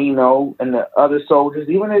 And, and the other soldiers,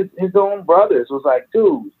 even his own brothers was like,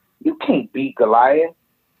 dude, you can't beat Goliath.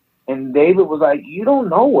 And David was like, you don't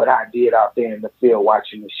know what I did out there in the field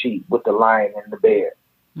watching the sheep with the lion and the bear.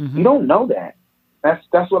 Mm-hmm. You don't know that.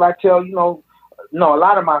 That's what I tell, a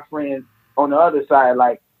lot of my friends on the other side,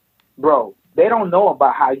 like, bro, they don't know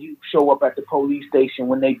about how you show up at the police station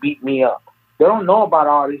when they beat me up. They don't know about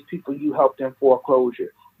all these people you helped in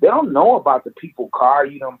foreclosure. They don't know about the people car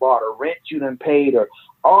you done bought or rent you done paid or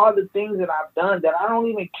all the things that I've done that I don't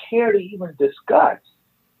even care to even discuss.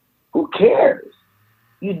 Who cares?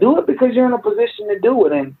 You do it because you're in a position to do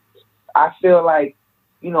it. And I feel like,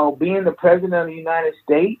 being the president of the United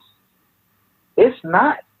States, it's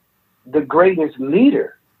not the greatest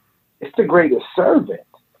leader. It's the greatest servant.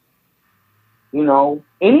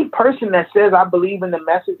 Any person that says, I believe in the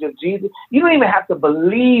message of Jesus, you don't even have to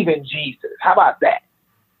believe in Jesus. How about that?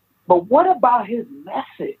 But what about his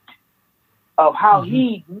message of how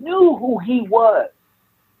he knew who he was?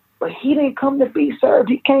 But he didn't come to be served.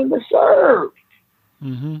 He came to serve.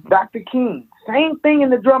 Mm-hmm. Dr. King, same thing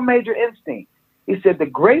in the Drum Major Instinct. He said, the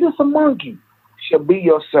greatest among you shall be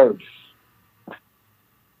your servant.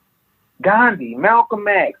 Gandhi, Malcolm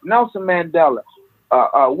X, Nelson Mandela,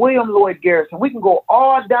 William Lloyd Garrison. We can go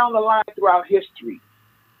all down the line throughout history.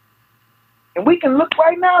 And we can look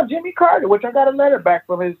right now, Jimmy Carter, which I got a letter back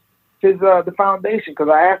from the foundation because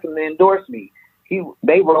I asked him to endorse me.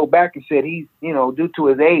 They wrote back and said he's, due to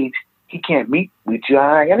his age, he can't meet with you.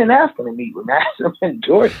 I didn't ask him to meet with me. I asked him to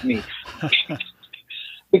endorse me.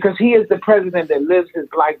 Because he is the president that lives his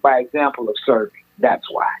life by example of serving. That's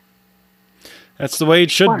why. That's the way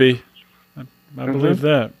it should be. I believe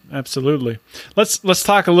that. Absolutely. Let's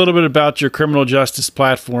talk a little bit about your criminal justice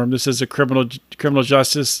platform. This is a criminal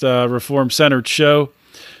justice reform-centered show.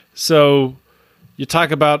 So you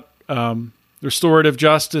talk about restorative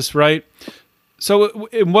justice, right? So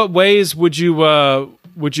in what ways would you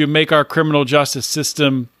make our criminal justice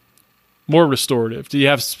system more restorative? Do you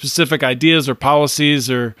have specific ideas or policies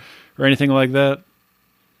or anything like that?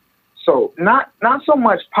 So not so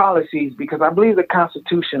much policies, because I believe the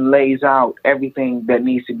Constitution lays out everything that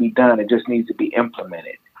needs to be done. It just needs to be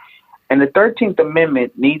implemented. And the 13th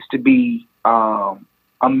Amendment needs to be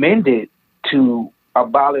amended to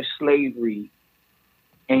abolish slavery,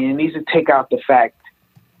 and it needs to take out the fact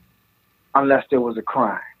unless there was a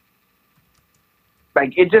crime.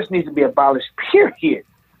 Like, it just needs to be abolished, period.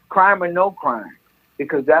 Crime or no crime,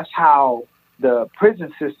 because that's how the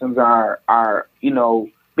prison systems are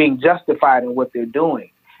being justified in what they're doing.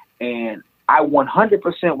 And I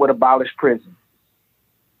 100% would abolish prison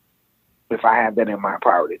if I had that in my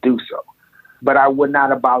power to do so. But I would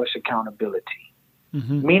not abolish accountability.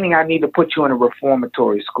 Mm-hmm. Meaning I need to put you in a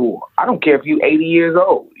reformatory school. I don't care if you're 80 years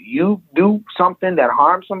old. You do something that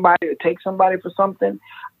harms somebody or take somebody for something,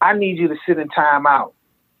 I need you to sit in time out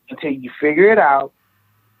until you figure it out,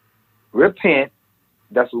 repent,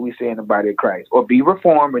 that's what we say in the body of Christ, or be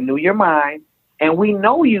reformed, renew your mind. And we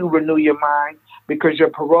know you renew your mind because your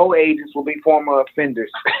parole agents will be former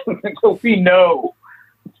offenders. So we know,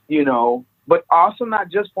 but also not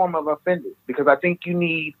just former offenders, because I think you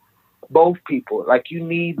need both people. Like, you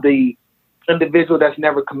need the individual that's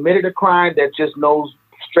never committed a crime, that just knows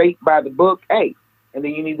straight by the book, hey, and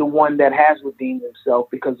then you need the one that has redeemed himself,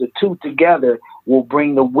 because the two together will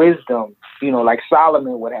bring the wisdom, like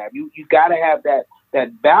Solomon would have. You got to have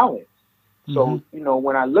that balance. So,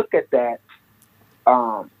 when I look at that,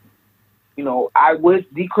 I would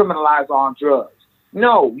decriminalize all drugs.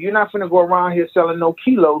 No, you're not going to go around here selling no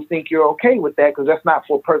kilos, think you're okay with that, because that's not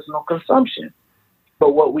for personal consumption.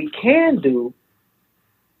 But what we can do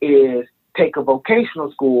is take a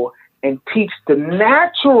vocational school and teach the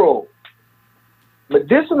natural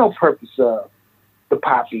medicinal purpose of the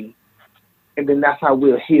poppy, and then that's how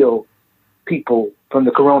we'll heal people from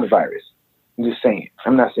the coronavirus. I'm just saying.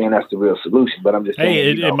 I'm not saying that's the real solution, but I'm just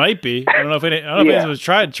saying. Hey, it might be. I don't know if anyone's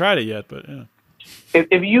tried it yet, but yeah.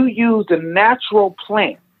 If you use the natural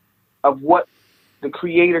plant of what the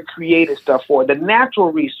Creator created stuff for, the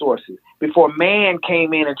natural resources, before man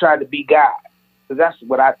came in and tried to be God. Because that's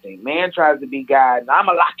what I think. Man tries to be God, and I'm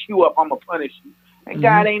going to lock you up, I'm going to punish you. And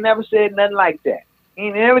God ain't never said nothing like that. He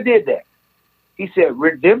never did that. He said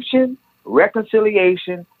redemption,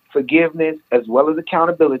 reconciliation, forgiveness, as well as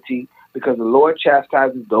accountability, because the Lord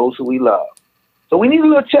chastises those who we love. So we need a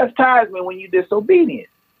little chastisement when you're disobedient.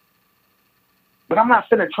 But I'm not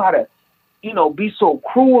finna try to, be so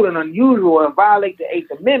cruel and unusual and violate the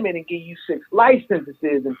 8th Amendment and give you 6 life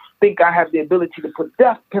sentences and think I have the ability to put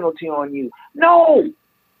death penalty on you. No! You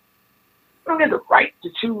don't have the right to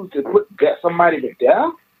choose to put somebody to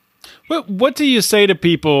death. What do you say to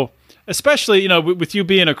people, especially, with you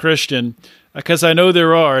being a Christian, because I know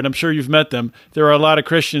there are, and I'm sure you've met them, there are a lot of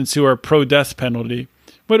Christians who are pro-death penalty.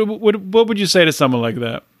 What would you say to someone like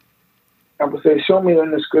that? I would say, show me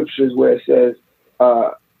in the scriptures where it says,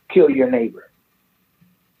 kill your neighbor.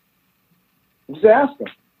 Just ask them.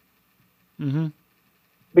 Mm-hmm.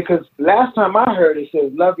 Because last time I heard it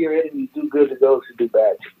says, love your enemies, do good to those who do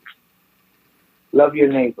bad to you. Love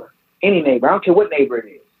your neighbor. Any neighbor. I don't care what neighbor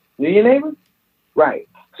it is. You're your neighbor? Right.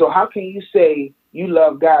 So how can you say you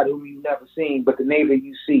love God whom you've never seen, but the neighbor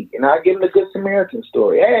you see? And I give them the Good Samaritan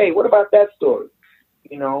story. Hey, what about that story?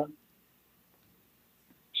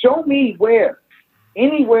 Show me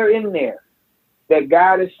anywhere in there, that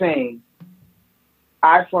God is saying,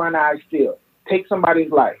 eye for an eye still. Take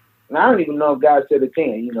somebody's life. And I don't even know if God said it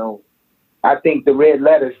then. I think the red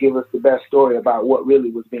letters give us the best story about what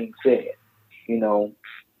really was being said.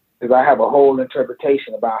 Because I have a whole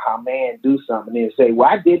interpretation about how man do something and say, well,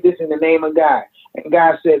 I did this in the name of God. And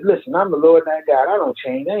God said, listen, I'm the Lord thy God. I don't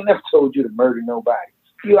change. I ain't never told you to murder nobody.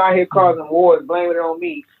 You out here causing wars, blaming it on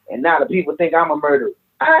me, and now the people think I'm a murderer.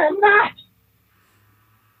 I am not.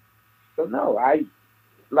 So no, I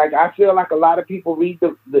feel like a lot of people read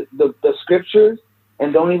the scriptures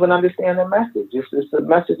and don't even understand the message. It's a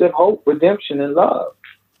message of hope, redemption, and love.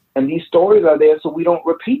 And these stories are there so we don't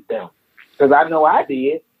repeat them. Because I know I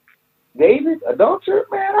did. David, adulterer,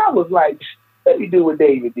 man, I was like, let me do what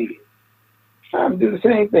David did. I'm do the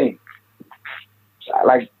same thing.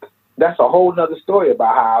 That's a whole nother story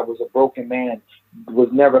about how I was a broken man, was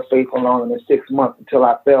never faithful longer than 6 months until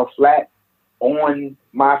I fell flat on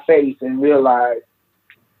my face and realized,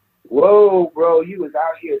 whoa, bro, you was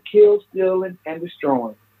out here killing, stealing, and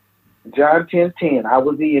destroying. John 10:10, I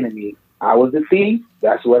was the enemy. I was the thief.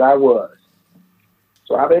 That's what I was.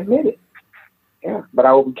 So I've admitted. Yeah, but I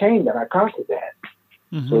overcame that. I conquered that.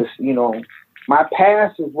 Mm-hmm. So it's, my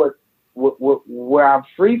past is where I'm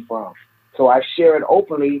free from. So I share it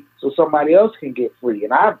openly so somebody else can get free.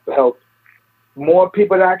 And I've helped more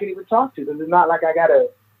people that I can even talk to. Because it's not like I got to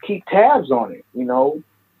keep tabs on it,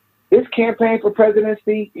 This campaign for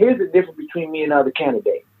presidency, here's the difference between me and other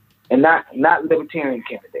candidates, and not libertarian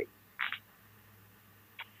candidates.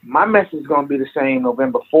 My message is going to be the same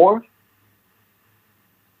November 4th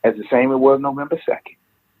as the same it was November 2nd.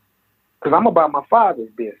 Because I'm about my Father's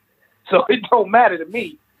business. So it don't matter to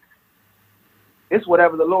me. It's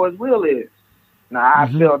whatever the Lord's will is. Now,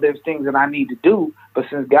 I feel there's things that I need to do, but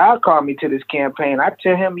since God called me to this campaign, I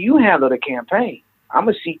tell him, you handle the campaign. I'm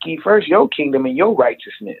going to seek ye first your kingdom and your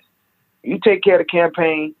righteousness. You take care of the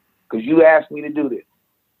campaign because you asked me to do this.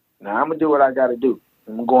 Now, I'm going to do what I got to do.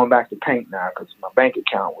 I'm going back to paint now because my bank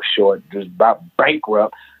account was short, just about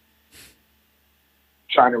bankrupt,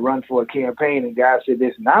 trying to run for a campaign, and God said,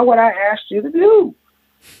 this is not what I asked you to do.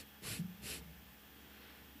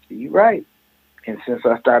 You're right. And since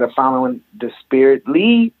I started following the Spirit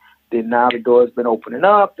lead, then now the door's been opening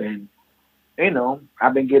up, and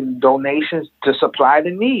I've been getting donations to supply the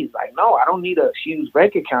needs. Like, no, I don't need a huge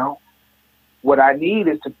bank account. What I need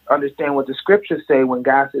is to understand what the scriptures say when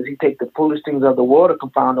God says he take the foolish things of the world to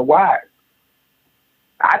confound the wise.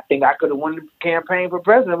 I think I could have won the campaign for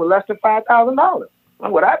president with less than $5,000.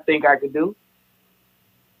 That's what I think I could do.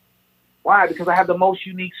 Why? Because I have the most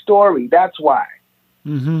unique story. That's why.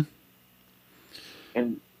 Mm-hmm.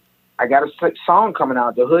 And I got a song coming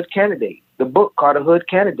out, The Hood Candidate, the book called The Hood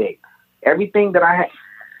Candidate. Everything that I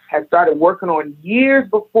had started working on years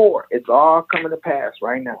before, it's all coming to pass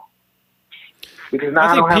right now. Because now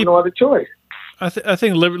I don't have no other choice. I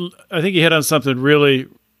think you hit on something really,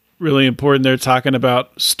 really important there, talking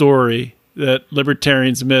about story that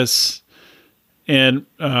libertarians miss. And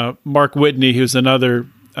Mark Whitney, who's another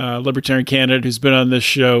libertarian candidate who's been on this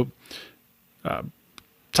show,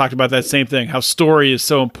 talked about that same thing, how story is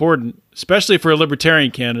so important, especially for a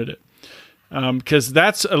libertarian candidate. Because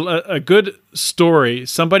that's a good story,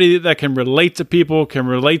 somebody that can relate to people, can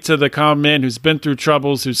relate to the common man who's been through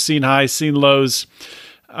troubles, who's seen highs, seen lows.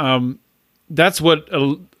 That's what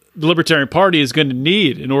the Libertarian Party is going to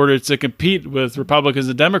need in order to compete with Republicans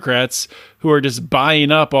and Democrats who are just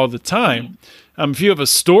buying up all the time. If you have a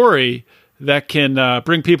story that can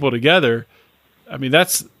bring people together, I mean,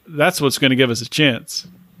 that's what's going to give us a chance.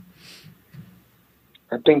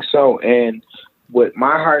 I think so. And what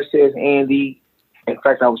my heart says, Andy, in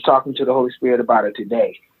fact, I was talking to the Holy Spirit about it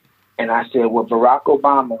today. And I said, what Barack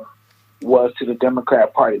Obama was to the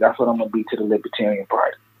Democrat Party, that's what I'm going to be to the Libertarian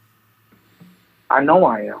Party. I know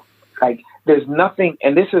I am. Like, there's nothing,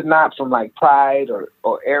 and this is not from like pride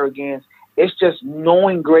or arrogance. It's just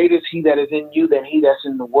knowing greater is he that is in you than he that's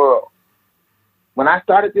in the world. When I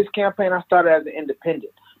started this campaign, I started as an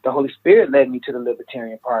independent. The Holy Spirit led me to the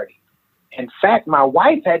Libertarian Party. In fact, my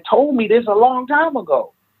wife had told me this a long time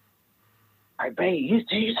ago. Like, babe,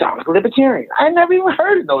 you sound like a libertarian. I never even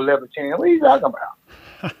heard of no libertarian. What are you talking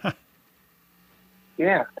about?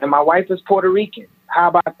 Yeah, and my wife is Puerto Rican. How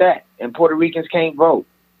about that? And Puerto Ricans can't vote.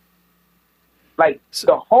 Like,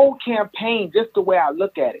 the whole campaign, just the way I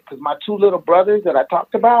look at it, because my two little brothers that I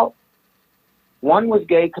talked about, one was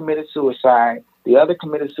gay, committed suicide. The other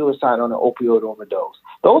committed suicide on an opioid overdose.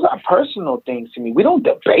 Those are personal things to me. We don't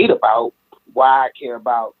debate about why I care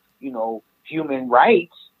about, human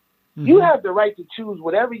rights. Mm-hmm. You have the right to choose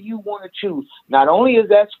whatever you want to choose. Not only is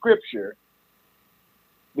that scripture,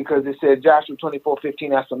 because it said Joshua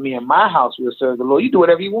 24:15, as for me and my house will serve the Lord. You do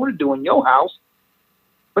whatever you want to do in your house.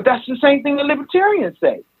 But that's the same thing the libertarians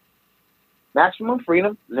say. Maximum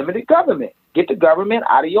freedom, limited government. Get the government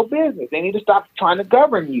out of your business. They need to stop trying to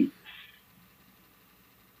govern you.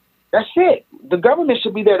 That's it. The government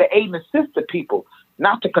should be there to aid and assist the people,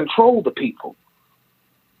 not to control the people.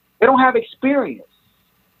 They don't have experience.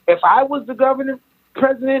 If I was the governor,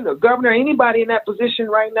 president, or governor, anybody in that position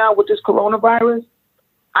right now with this coronavirus,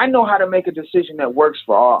 I know how to make a decision that works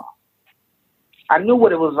for all. I knew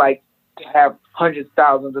what it was like to have hundreds of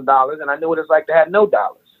thousands of dollars, and I knew what it's like to have no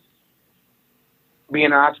dollars. Being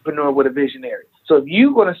an entrepreneur with a visionary. So if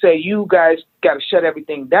you're going to say you guys got to shut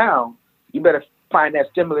everything down, you better find that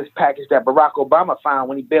stimulus package that Barack Obama found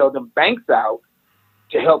when he bailed them banks out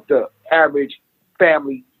to help the average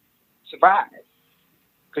family survive.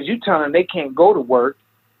 Because you tell them they can't go to work,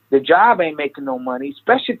 the job ain't making no money,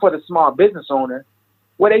 especially for the small business owner.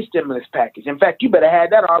 What a stimulus package. In fact, you better have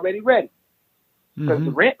that already ready. Because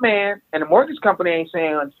the rent man and the mortgage company ain't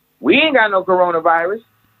saying, we ain't got no coronavirus.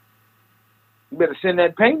 You better send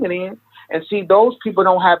that payment in. And see, those people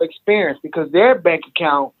don't have experience because their bank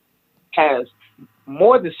account has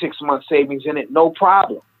more than 6 months savings in it, no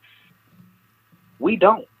problem. We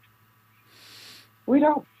don't.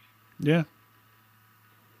 Yeah.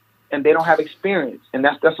 And they don't have experience. And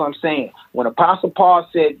that's what I'm saying. When Apostle Paul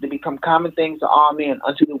said to become common things to all men,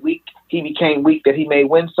 unto the weak he became weak that he may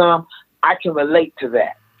win some, I can relate to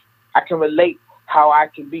that. I can relate how I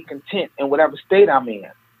can be content in whatever state I'm in.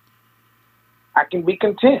 I can be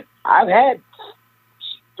content. I've had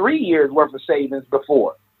 3 years worth of savings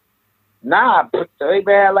before. Now they've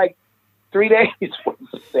had like 3 days worth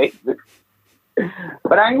of savings.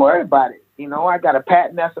 But I ain't worried about it. I got a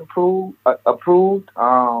patent that's approved.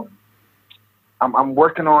 I'm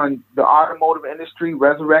working on the automotive industry,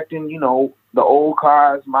 resurrecting, the old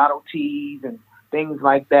cars, Model Ts and things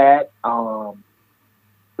like that.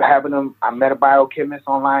 Having them, I met a biochemist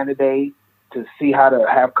online today to see how to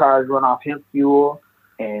have cars run off hemp fuel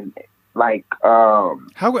and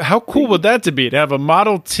how cool would that to be to have a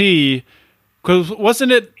Model T? Because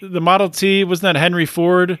wasn't that Henry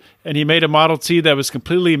Ford, and he made a Model T that was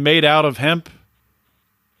completely made out of hemp?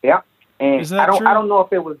 Yeah, and I don't know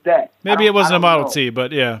if it was that. Maybe it wasn't a Model T,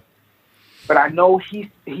 but yeah. But I know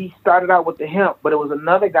he started out with the hemp, but it was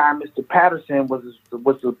another guy, Mr. Patterson, was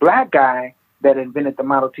the black guy that invented the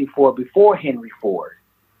Model T Ford before Henry Ford.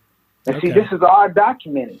 And see, this is all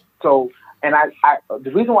documented. So, and I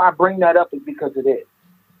the reason why I bring that up is because of this.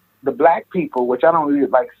 The black people, which I don't really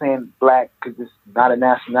like saying black because it's not a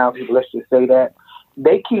nationality, but let's just say that,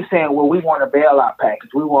 they keep saying, well, we want a bailout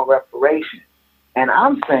package. We want reparations. And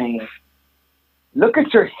I'm saying, look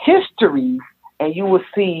at your history and you will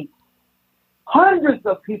see hundreds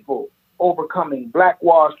of people overcoming Black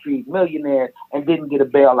Wall Street, millionaires, and didn't get a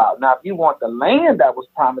bailout. Now, if you want the land that was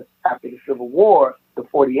promised after the Civil War, the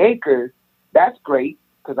 40 acres, that's great,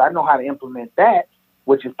 because I know how to implement that,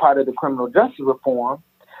 which is part of the criminal justice reform.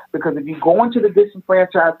 Because if you go into the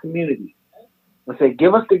disenfranchised community and say,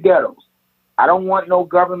 give us the ghettos, I don't want no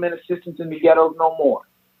government assistance in the ghettos no more.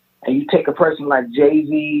 And you take a person like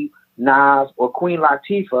Jay-Z, Nas, or Queen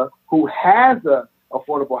Latifah, who has a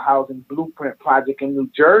affordable housing blueprint project in New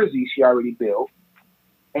Jersey she already built,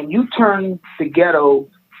 and you turn the ghetto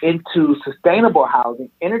into sustainable housing,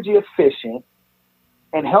 energy efficient,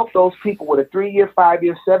 and help those people with a 3-year,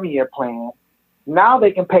 5-year, 7-year plan. Now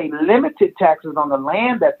they can pay limited taxes on the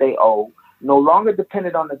land that they owe, no longer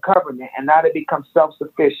dependent on the government, and now they become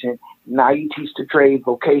self-sufficient. Now you teach the trade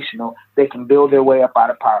vocational. They can build their way up out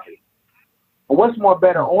of poverty. And what's more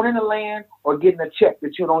better, owning the land or getting a check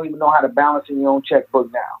that you don't even know how to balance in your own checkbook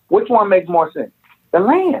now? Which one makes more sense? The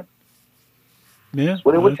land. Yeah, that's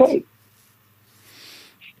what it would take.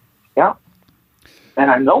 Yeah. And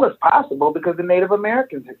I know it's possible because the Native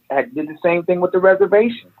Americans did the same thing with the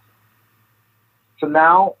reservations. So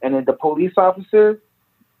now, and then the police officers,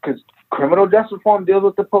 because criminal justice reform deals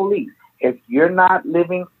with the police. If you're not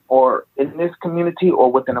living or in this community or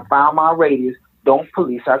within a 5-mile radius, don't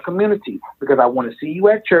police our community, because I want to see you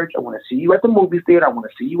at church. I want to see you at the movie theater. I want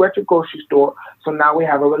to see you at your grocery store. So now we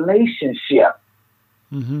have a relationship.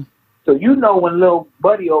 Mm-hmm. So you know when little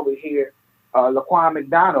buddy over here, Laquan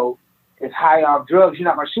McDonald, is high off drugs, you're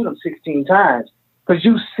not going to shoot him 16 times. Because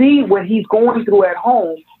you see what he's going through at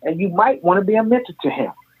home, and you might want to be a mentor to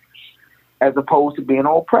him, as opposed to being an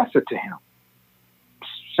oppressor to him.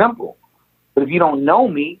 Simple. But if you don't know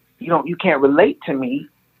me, you can't relate to me,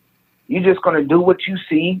 you're just going to do what you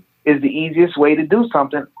see is the easiest way to do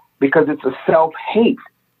something, because it's a self-hate.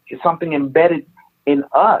 It's something embedded in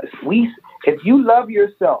us. If you love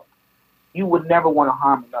yourself, you would never want to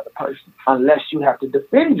harm another person unless you have to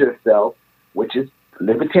defend yourself, which is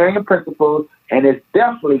libertarian principles, and it's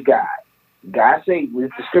definitely God. God say, the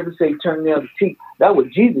scripture say, turn the other cheek. That's what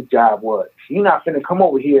Jesus' job was. You're not finna come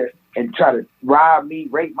over here and try to rob me,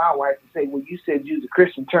 rape my wife, and say, well, you said you was a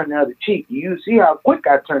Christian, turn the other cheek. You see how quick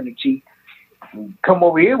I turned the cheek. Come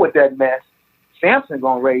over here with that mess. Samson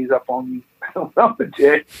gonna raise up on you.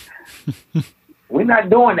 We're not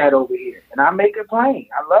doing that over here. And I make it plain.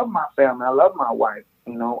 I love my family. I love my wife.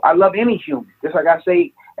 I love any human, just like I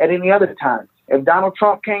say at any other time. If Donald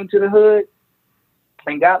Trump came to the hood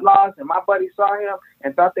and got lost and my buddy saw him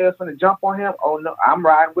and thought they was going to jump on him, oh, no, I'm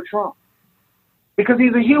riding with Trump. Because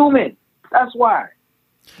he's a human. That's why.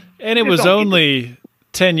 And it was only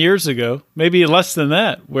 10 years ago, maybe less than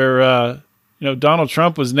that, where Donald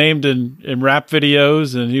Trump was named in rap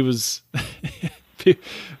videos, and he was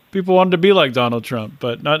people wanted to be like Donald Trump,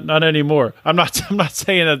 but not anymore. I'm not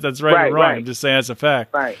saying that that's right or wrong. Right. I'm just saying it's a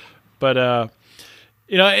fact. Right. But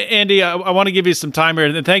Andy, I want to give you some time here,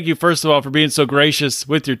 and thank you first of all for being so gracious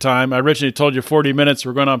with your time. I originally told you 40 minutes.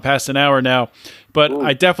 We're going on past an hour now, but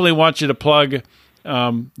I definitely want you to plug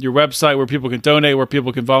your website where people can donate, where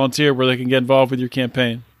people can volunteer, where they can get involved with your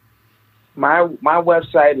campaign. My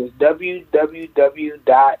website is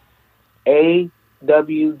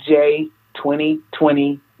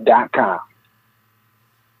www.awj2020.com.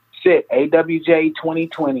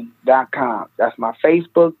 awj2020.com. That's my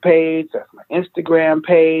Facebook page. That's my Instagram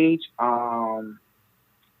page.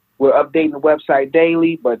 We're updating the website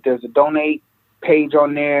daily, but there's a donate page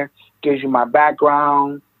on there. Gives you my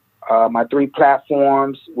background, my 3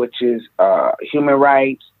 platforms, which is human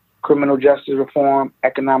rights, criminal justice reform,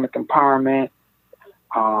 economic empowerment,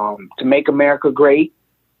 to make America great.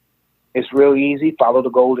 It's real easy. Follow the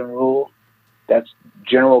golden rule. That's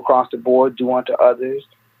general across the board. Do unto others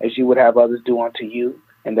as you would have others do unto you.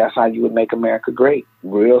 And that's how you would make America great.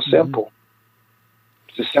 Real simple. Mm-hmm.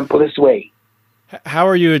 It's the simplest way. How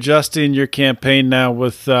are you adjusting your campaign now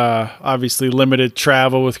with obviously limited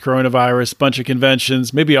travel with coronavirus, bunch of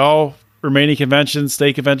conventions, maybe all remaining conventions,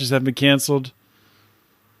 state conventions have been canceled?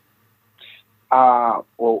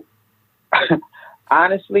 Well,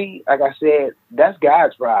 honestly, like I said, that's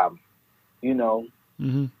God's problem.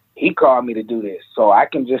 Mm-hmm. He called me to do this. So I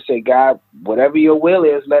can just say, God, whatever your will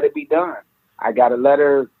is, let it be done. I got a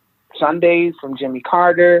letter Sunday from Jimmy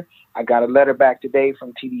Carter. I got a letter back today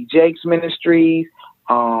from T.D. Jakes Ministries.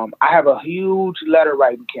 I have a huge letter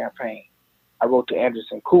writing campaign. I wrote to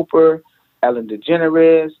Anderson Cooper, Ellen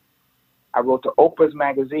DeGeneres. I wrote to Oprah's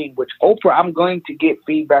magazine, which Oprah, I'm going to get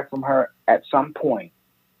feedback from her at some point.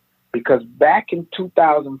 Because back in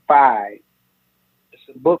 2005,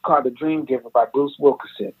 a book called The Dream Giver by Bruce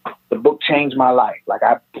Wilkinson. The book changed my life. Like,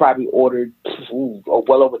 I probably ordered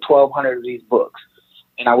well over 1,200 of these books,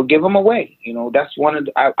 and I would give them away. You know, that's one of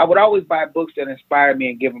the, I would always buy books that inspired me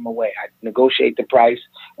and give them away. I negotiate the price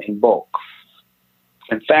in bulk.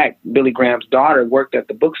 In fact, Billy Graham's daughter worked at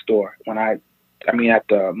the bookstore when at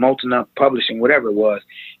the Molten Up Publishing, whatever it was,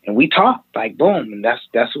 and we talked, like, boom, and that's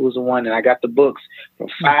who was the one, and I got the books for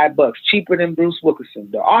 $5, cheaper than Bruce Wilkinson.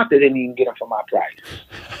 The author didn't even get them for my price.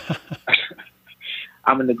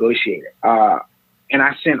 I'm a negotiator. And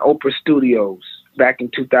I sent Oprah Studios back in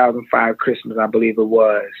 2005 Christmas, I believe it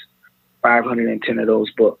was, 510 of those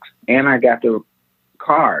books, and I got the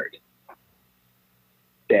card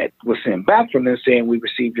that was sent back from them saying, we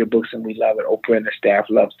received your books and we love it. Oprah and the staff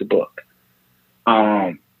loves the book.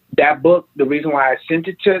 That book, the reason why I sent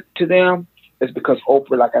it to them is because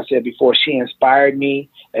Oprah, like I said before, she inspired me,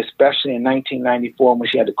 especially in 1994 when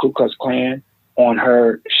she had the Ku Klux Klan on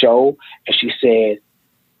her show. And she said,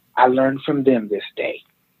 I learned from them this day.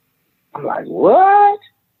 I'm like, what?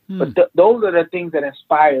 But those are the things that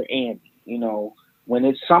inspire Andy. You know, when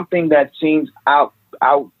it's something that seems out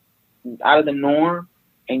of the norm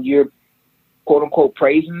and you're, quote unquote,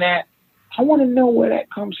 praising that, I want to know where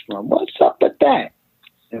that comes from. What's up with that?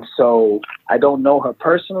 And so I don't know her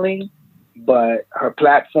personally, but her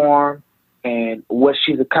platform and what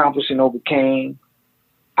she's accomplished and overcame,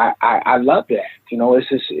 I love that. You know,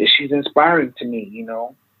 she's inspiring to me. You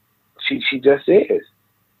know, she just is.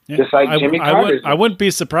 Yeah, just like Jimmy Carter. I wouldn't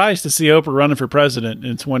be surprised to see Oprah running for president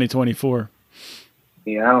in 2024.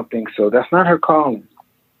 Yeah, I don't think so. That's not her calling.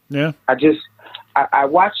 Yeah, I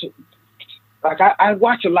watch. Like, I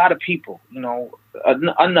watch a lot of people, you know,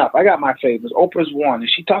 enough. I got my favorites. Oprah's one, and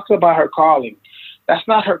she talks about her calling. That's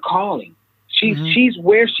not her calling. She's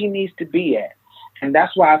where she needs to be at. And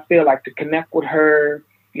that's why I feel like to connect with her,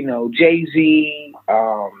 you know, Jay-Z,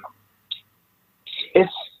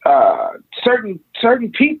 it's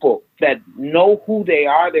certain people that know who they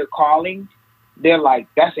are, their calling, they're like,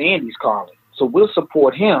 that's Andy's calling. So we'll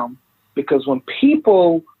support him, because when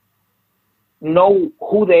people know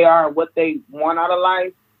who they are and what they want out of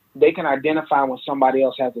life, they can identify when somebody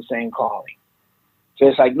else has the same calling. So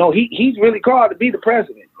it's like, no, he's really called to be the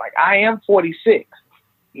president. Like, I am 46.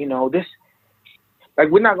 You know, this, like,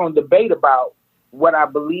 we're not going to debate about what I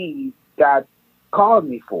believe God called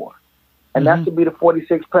me for. And that's to be the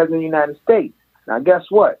 46th president of the United States. Now, guess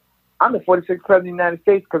what? I'm the 46th president of the United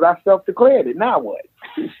States because I self-declared it. Now what?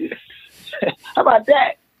 How about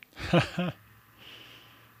that?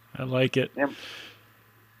 I like it. Yeah.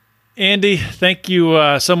 Andy, thank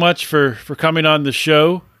you so much for coming on the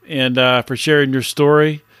show and for sharing your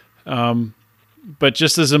story. But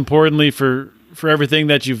just as importantly, for everything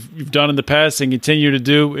that you've done in the past and continue to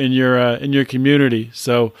do in your community.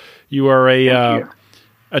 So you are a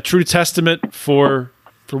true testament for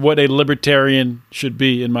what a libertarian should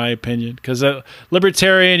be, in my opinion. Because a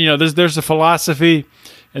libertarian, you know, there's a philosophy,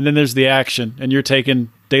 and then there's the action, and you're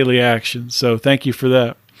taking daily action. So thank you for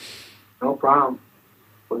that. No problem.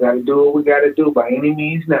 We got to do what we got to do by any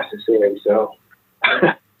means necessary. So,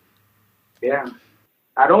 yeah.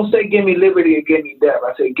 I don't say give me liberty or give me death.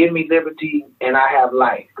 I say give me liberty and I have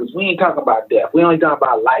life. Because we ain't talking about death. We only talk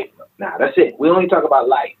about life. Now, that's it. We only talk about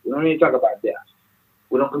life. We don't even talk about death.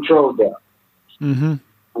 We don't control death. Mm-hmm.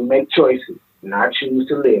 We make choices, and I choose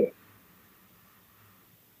to live.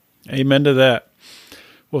 Amen to that.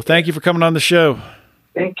 Well, thank you for coming on the show.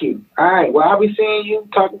 Thank you. All right. Well, I'll be seeing you,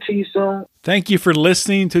 talking to you soon. Thank you for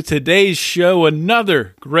listening to today's show.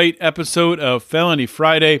 Another great episode of Felony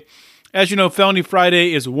Friday. As you know, Felony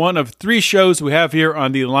Friday is one of 3 shows we have here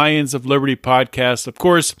on the Lions of Liberty podcast. Of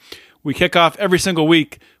course, we kick off every single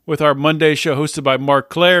week with our Monday show hosted by Mark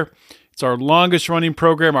Claire. It's our longest running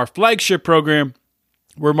program, our flagship program,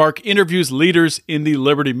 where Mark interviews leaders in the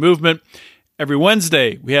Liberty movement. Every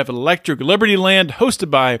Wednesday, we have Electric Liberty Land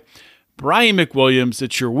hosted by Brian McWilliams.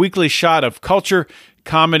 It's your weekly shot of culture,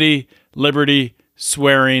 comedy, liberty,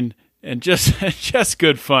 swearing, and just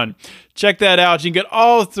good fun. Check that out. You can get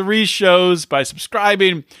all 3 shows by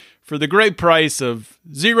subscribing for the great price of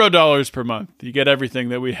 $0 per month. You get everything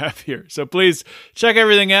that we have here. So please check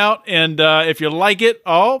everything out. And if you like it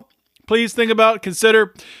all, please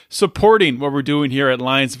consider supporting what we're doing here at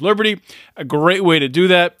Lions of Liberty. A great way to do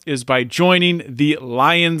that is by joining the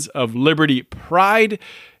Lions of Liberty Pride.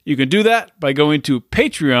 You can do that by going to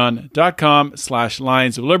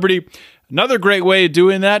patreon.com/Lions of Liberty. Another great way of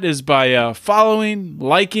doing that is by following,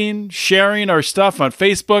 liking, sharing our stuff on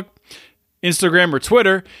Facebook, Instagram, or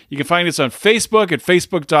Twitter. You can find us on Facebook at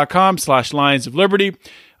facebook.com/Lions of Liberty.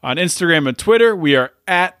 On Instagram and Twitter, we are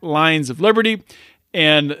at Lions of Liberty.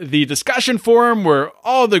 and the discussion forum where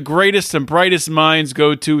all the greatest and brightest minds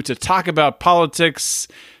go to talk about politics,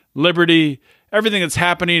 liberty, everything that's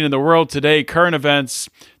happening in the world today, current events.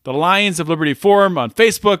 The Lions of Liberty Forum on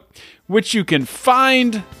Facebook, which you can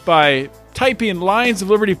find by typing Lions of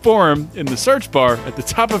Liberty Forum in the search bar at the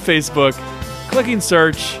top of Facebook, clicking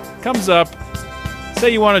search, comes up,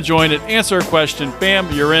 say you want to join it, answer a question,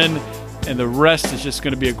 bam, you're in, and the rest is just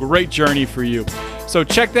going to be a great journey for you. So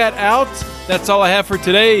check that out. That's all I have for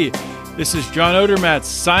today. This is John Odermatt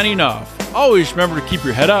signing off. Always remember to keep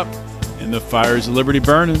your head up and the fires of liberty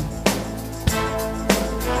burning.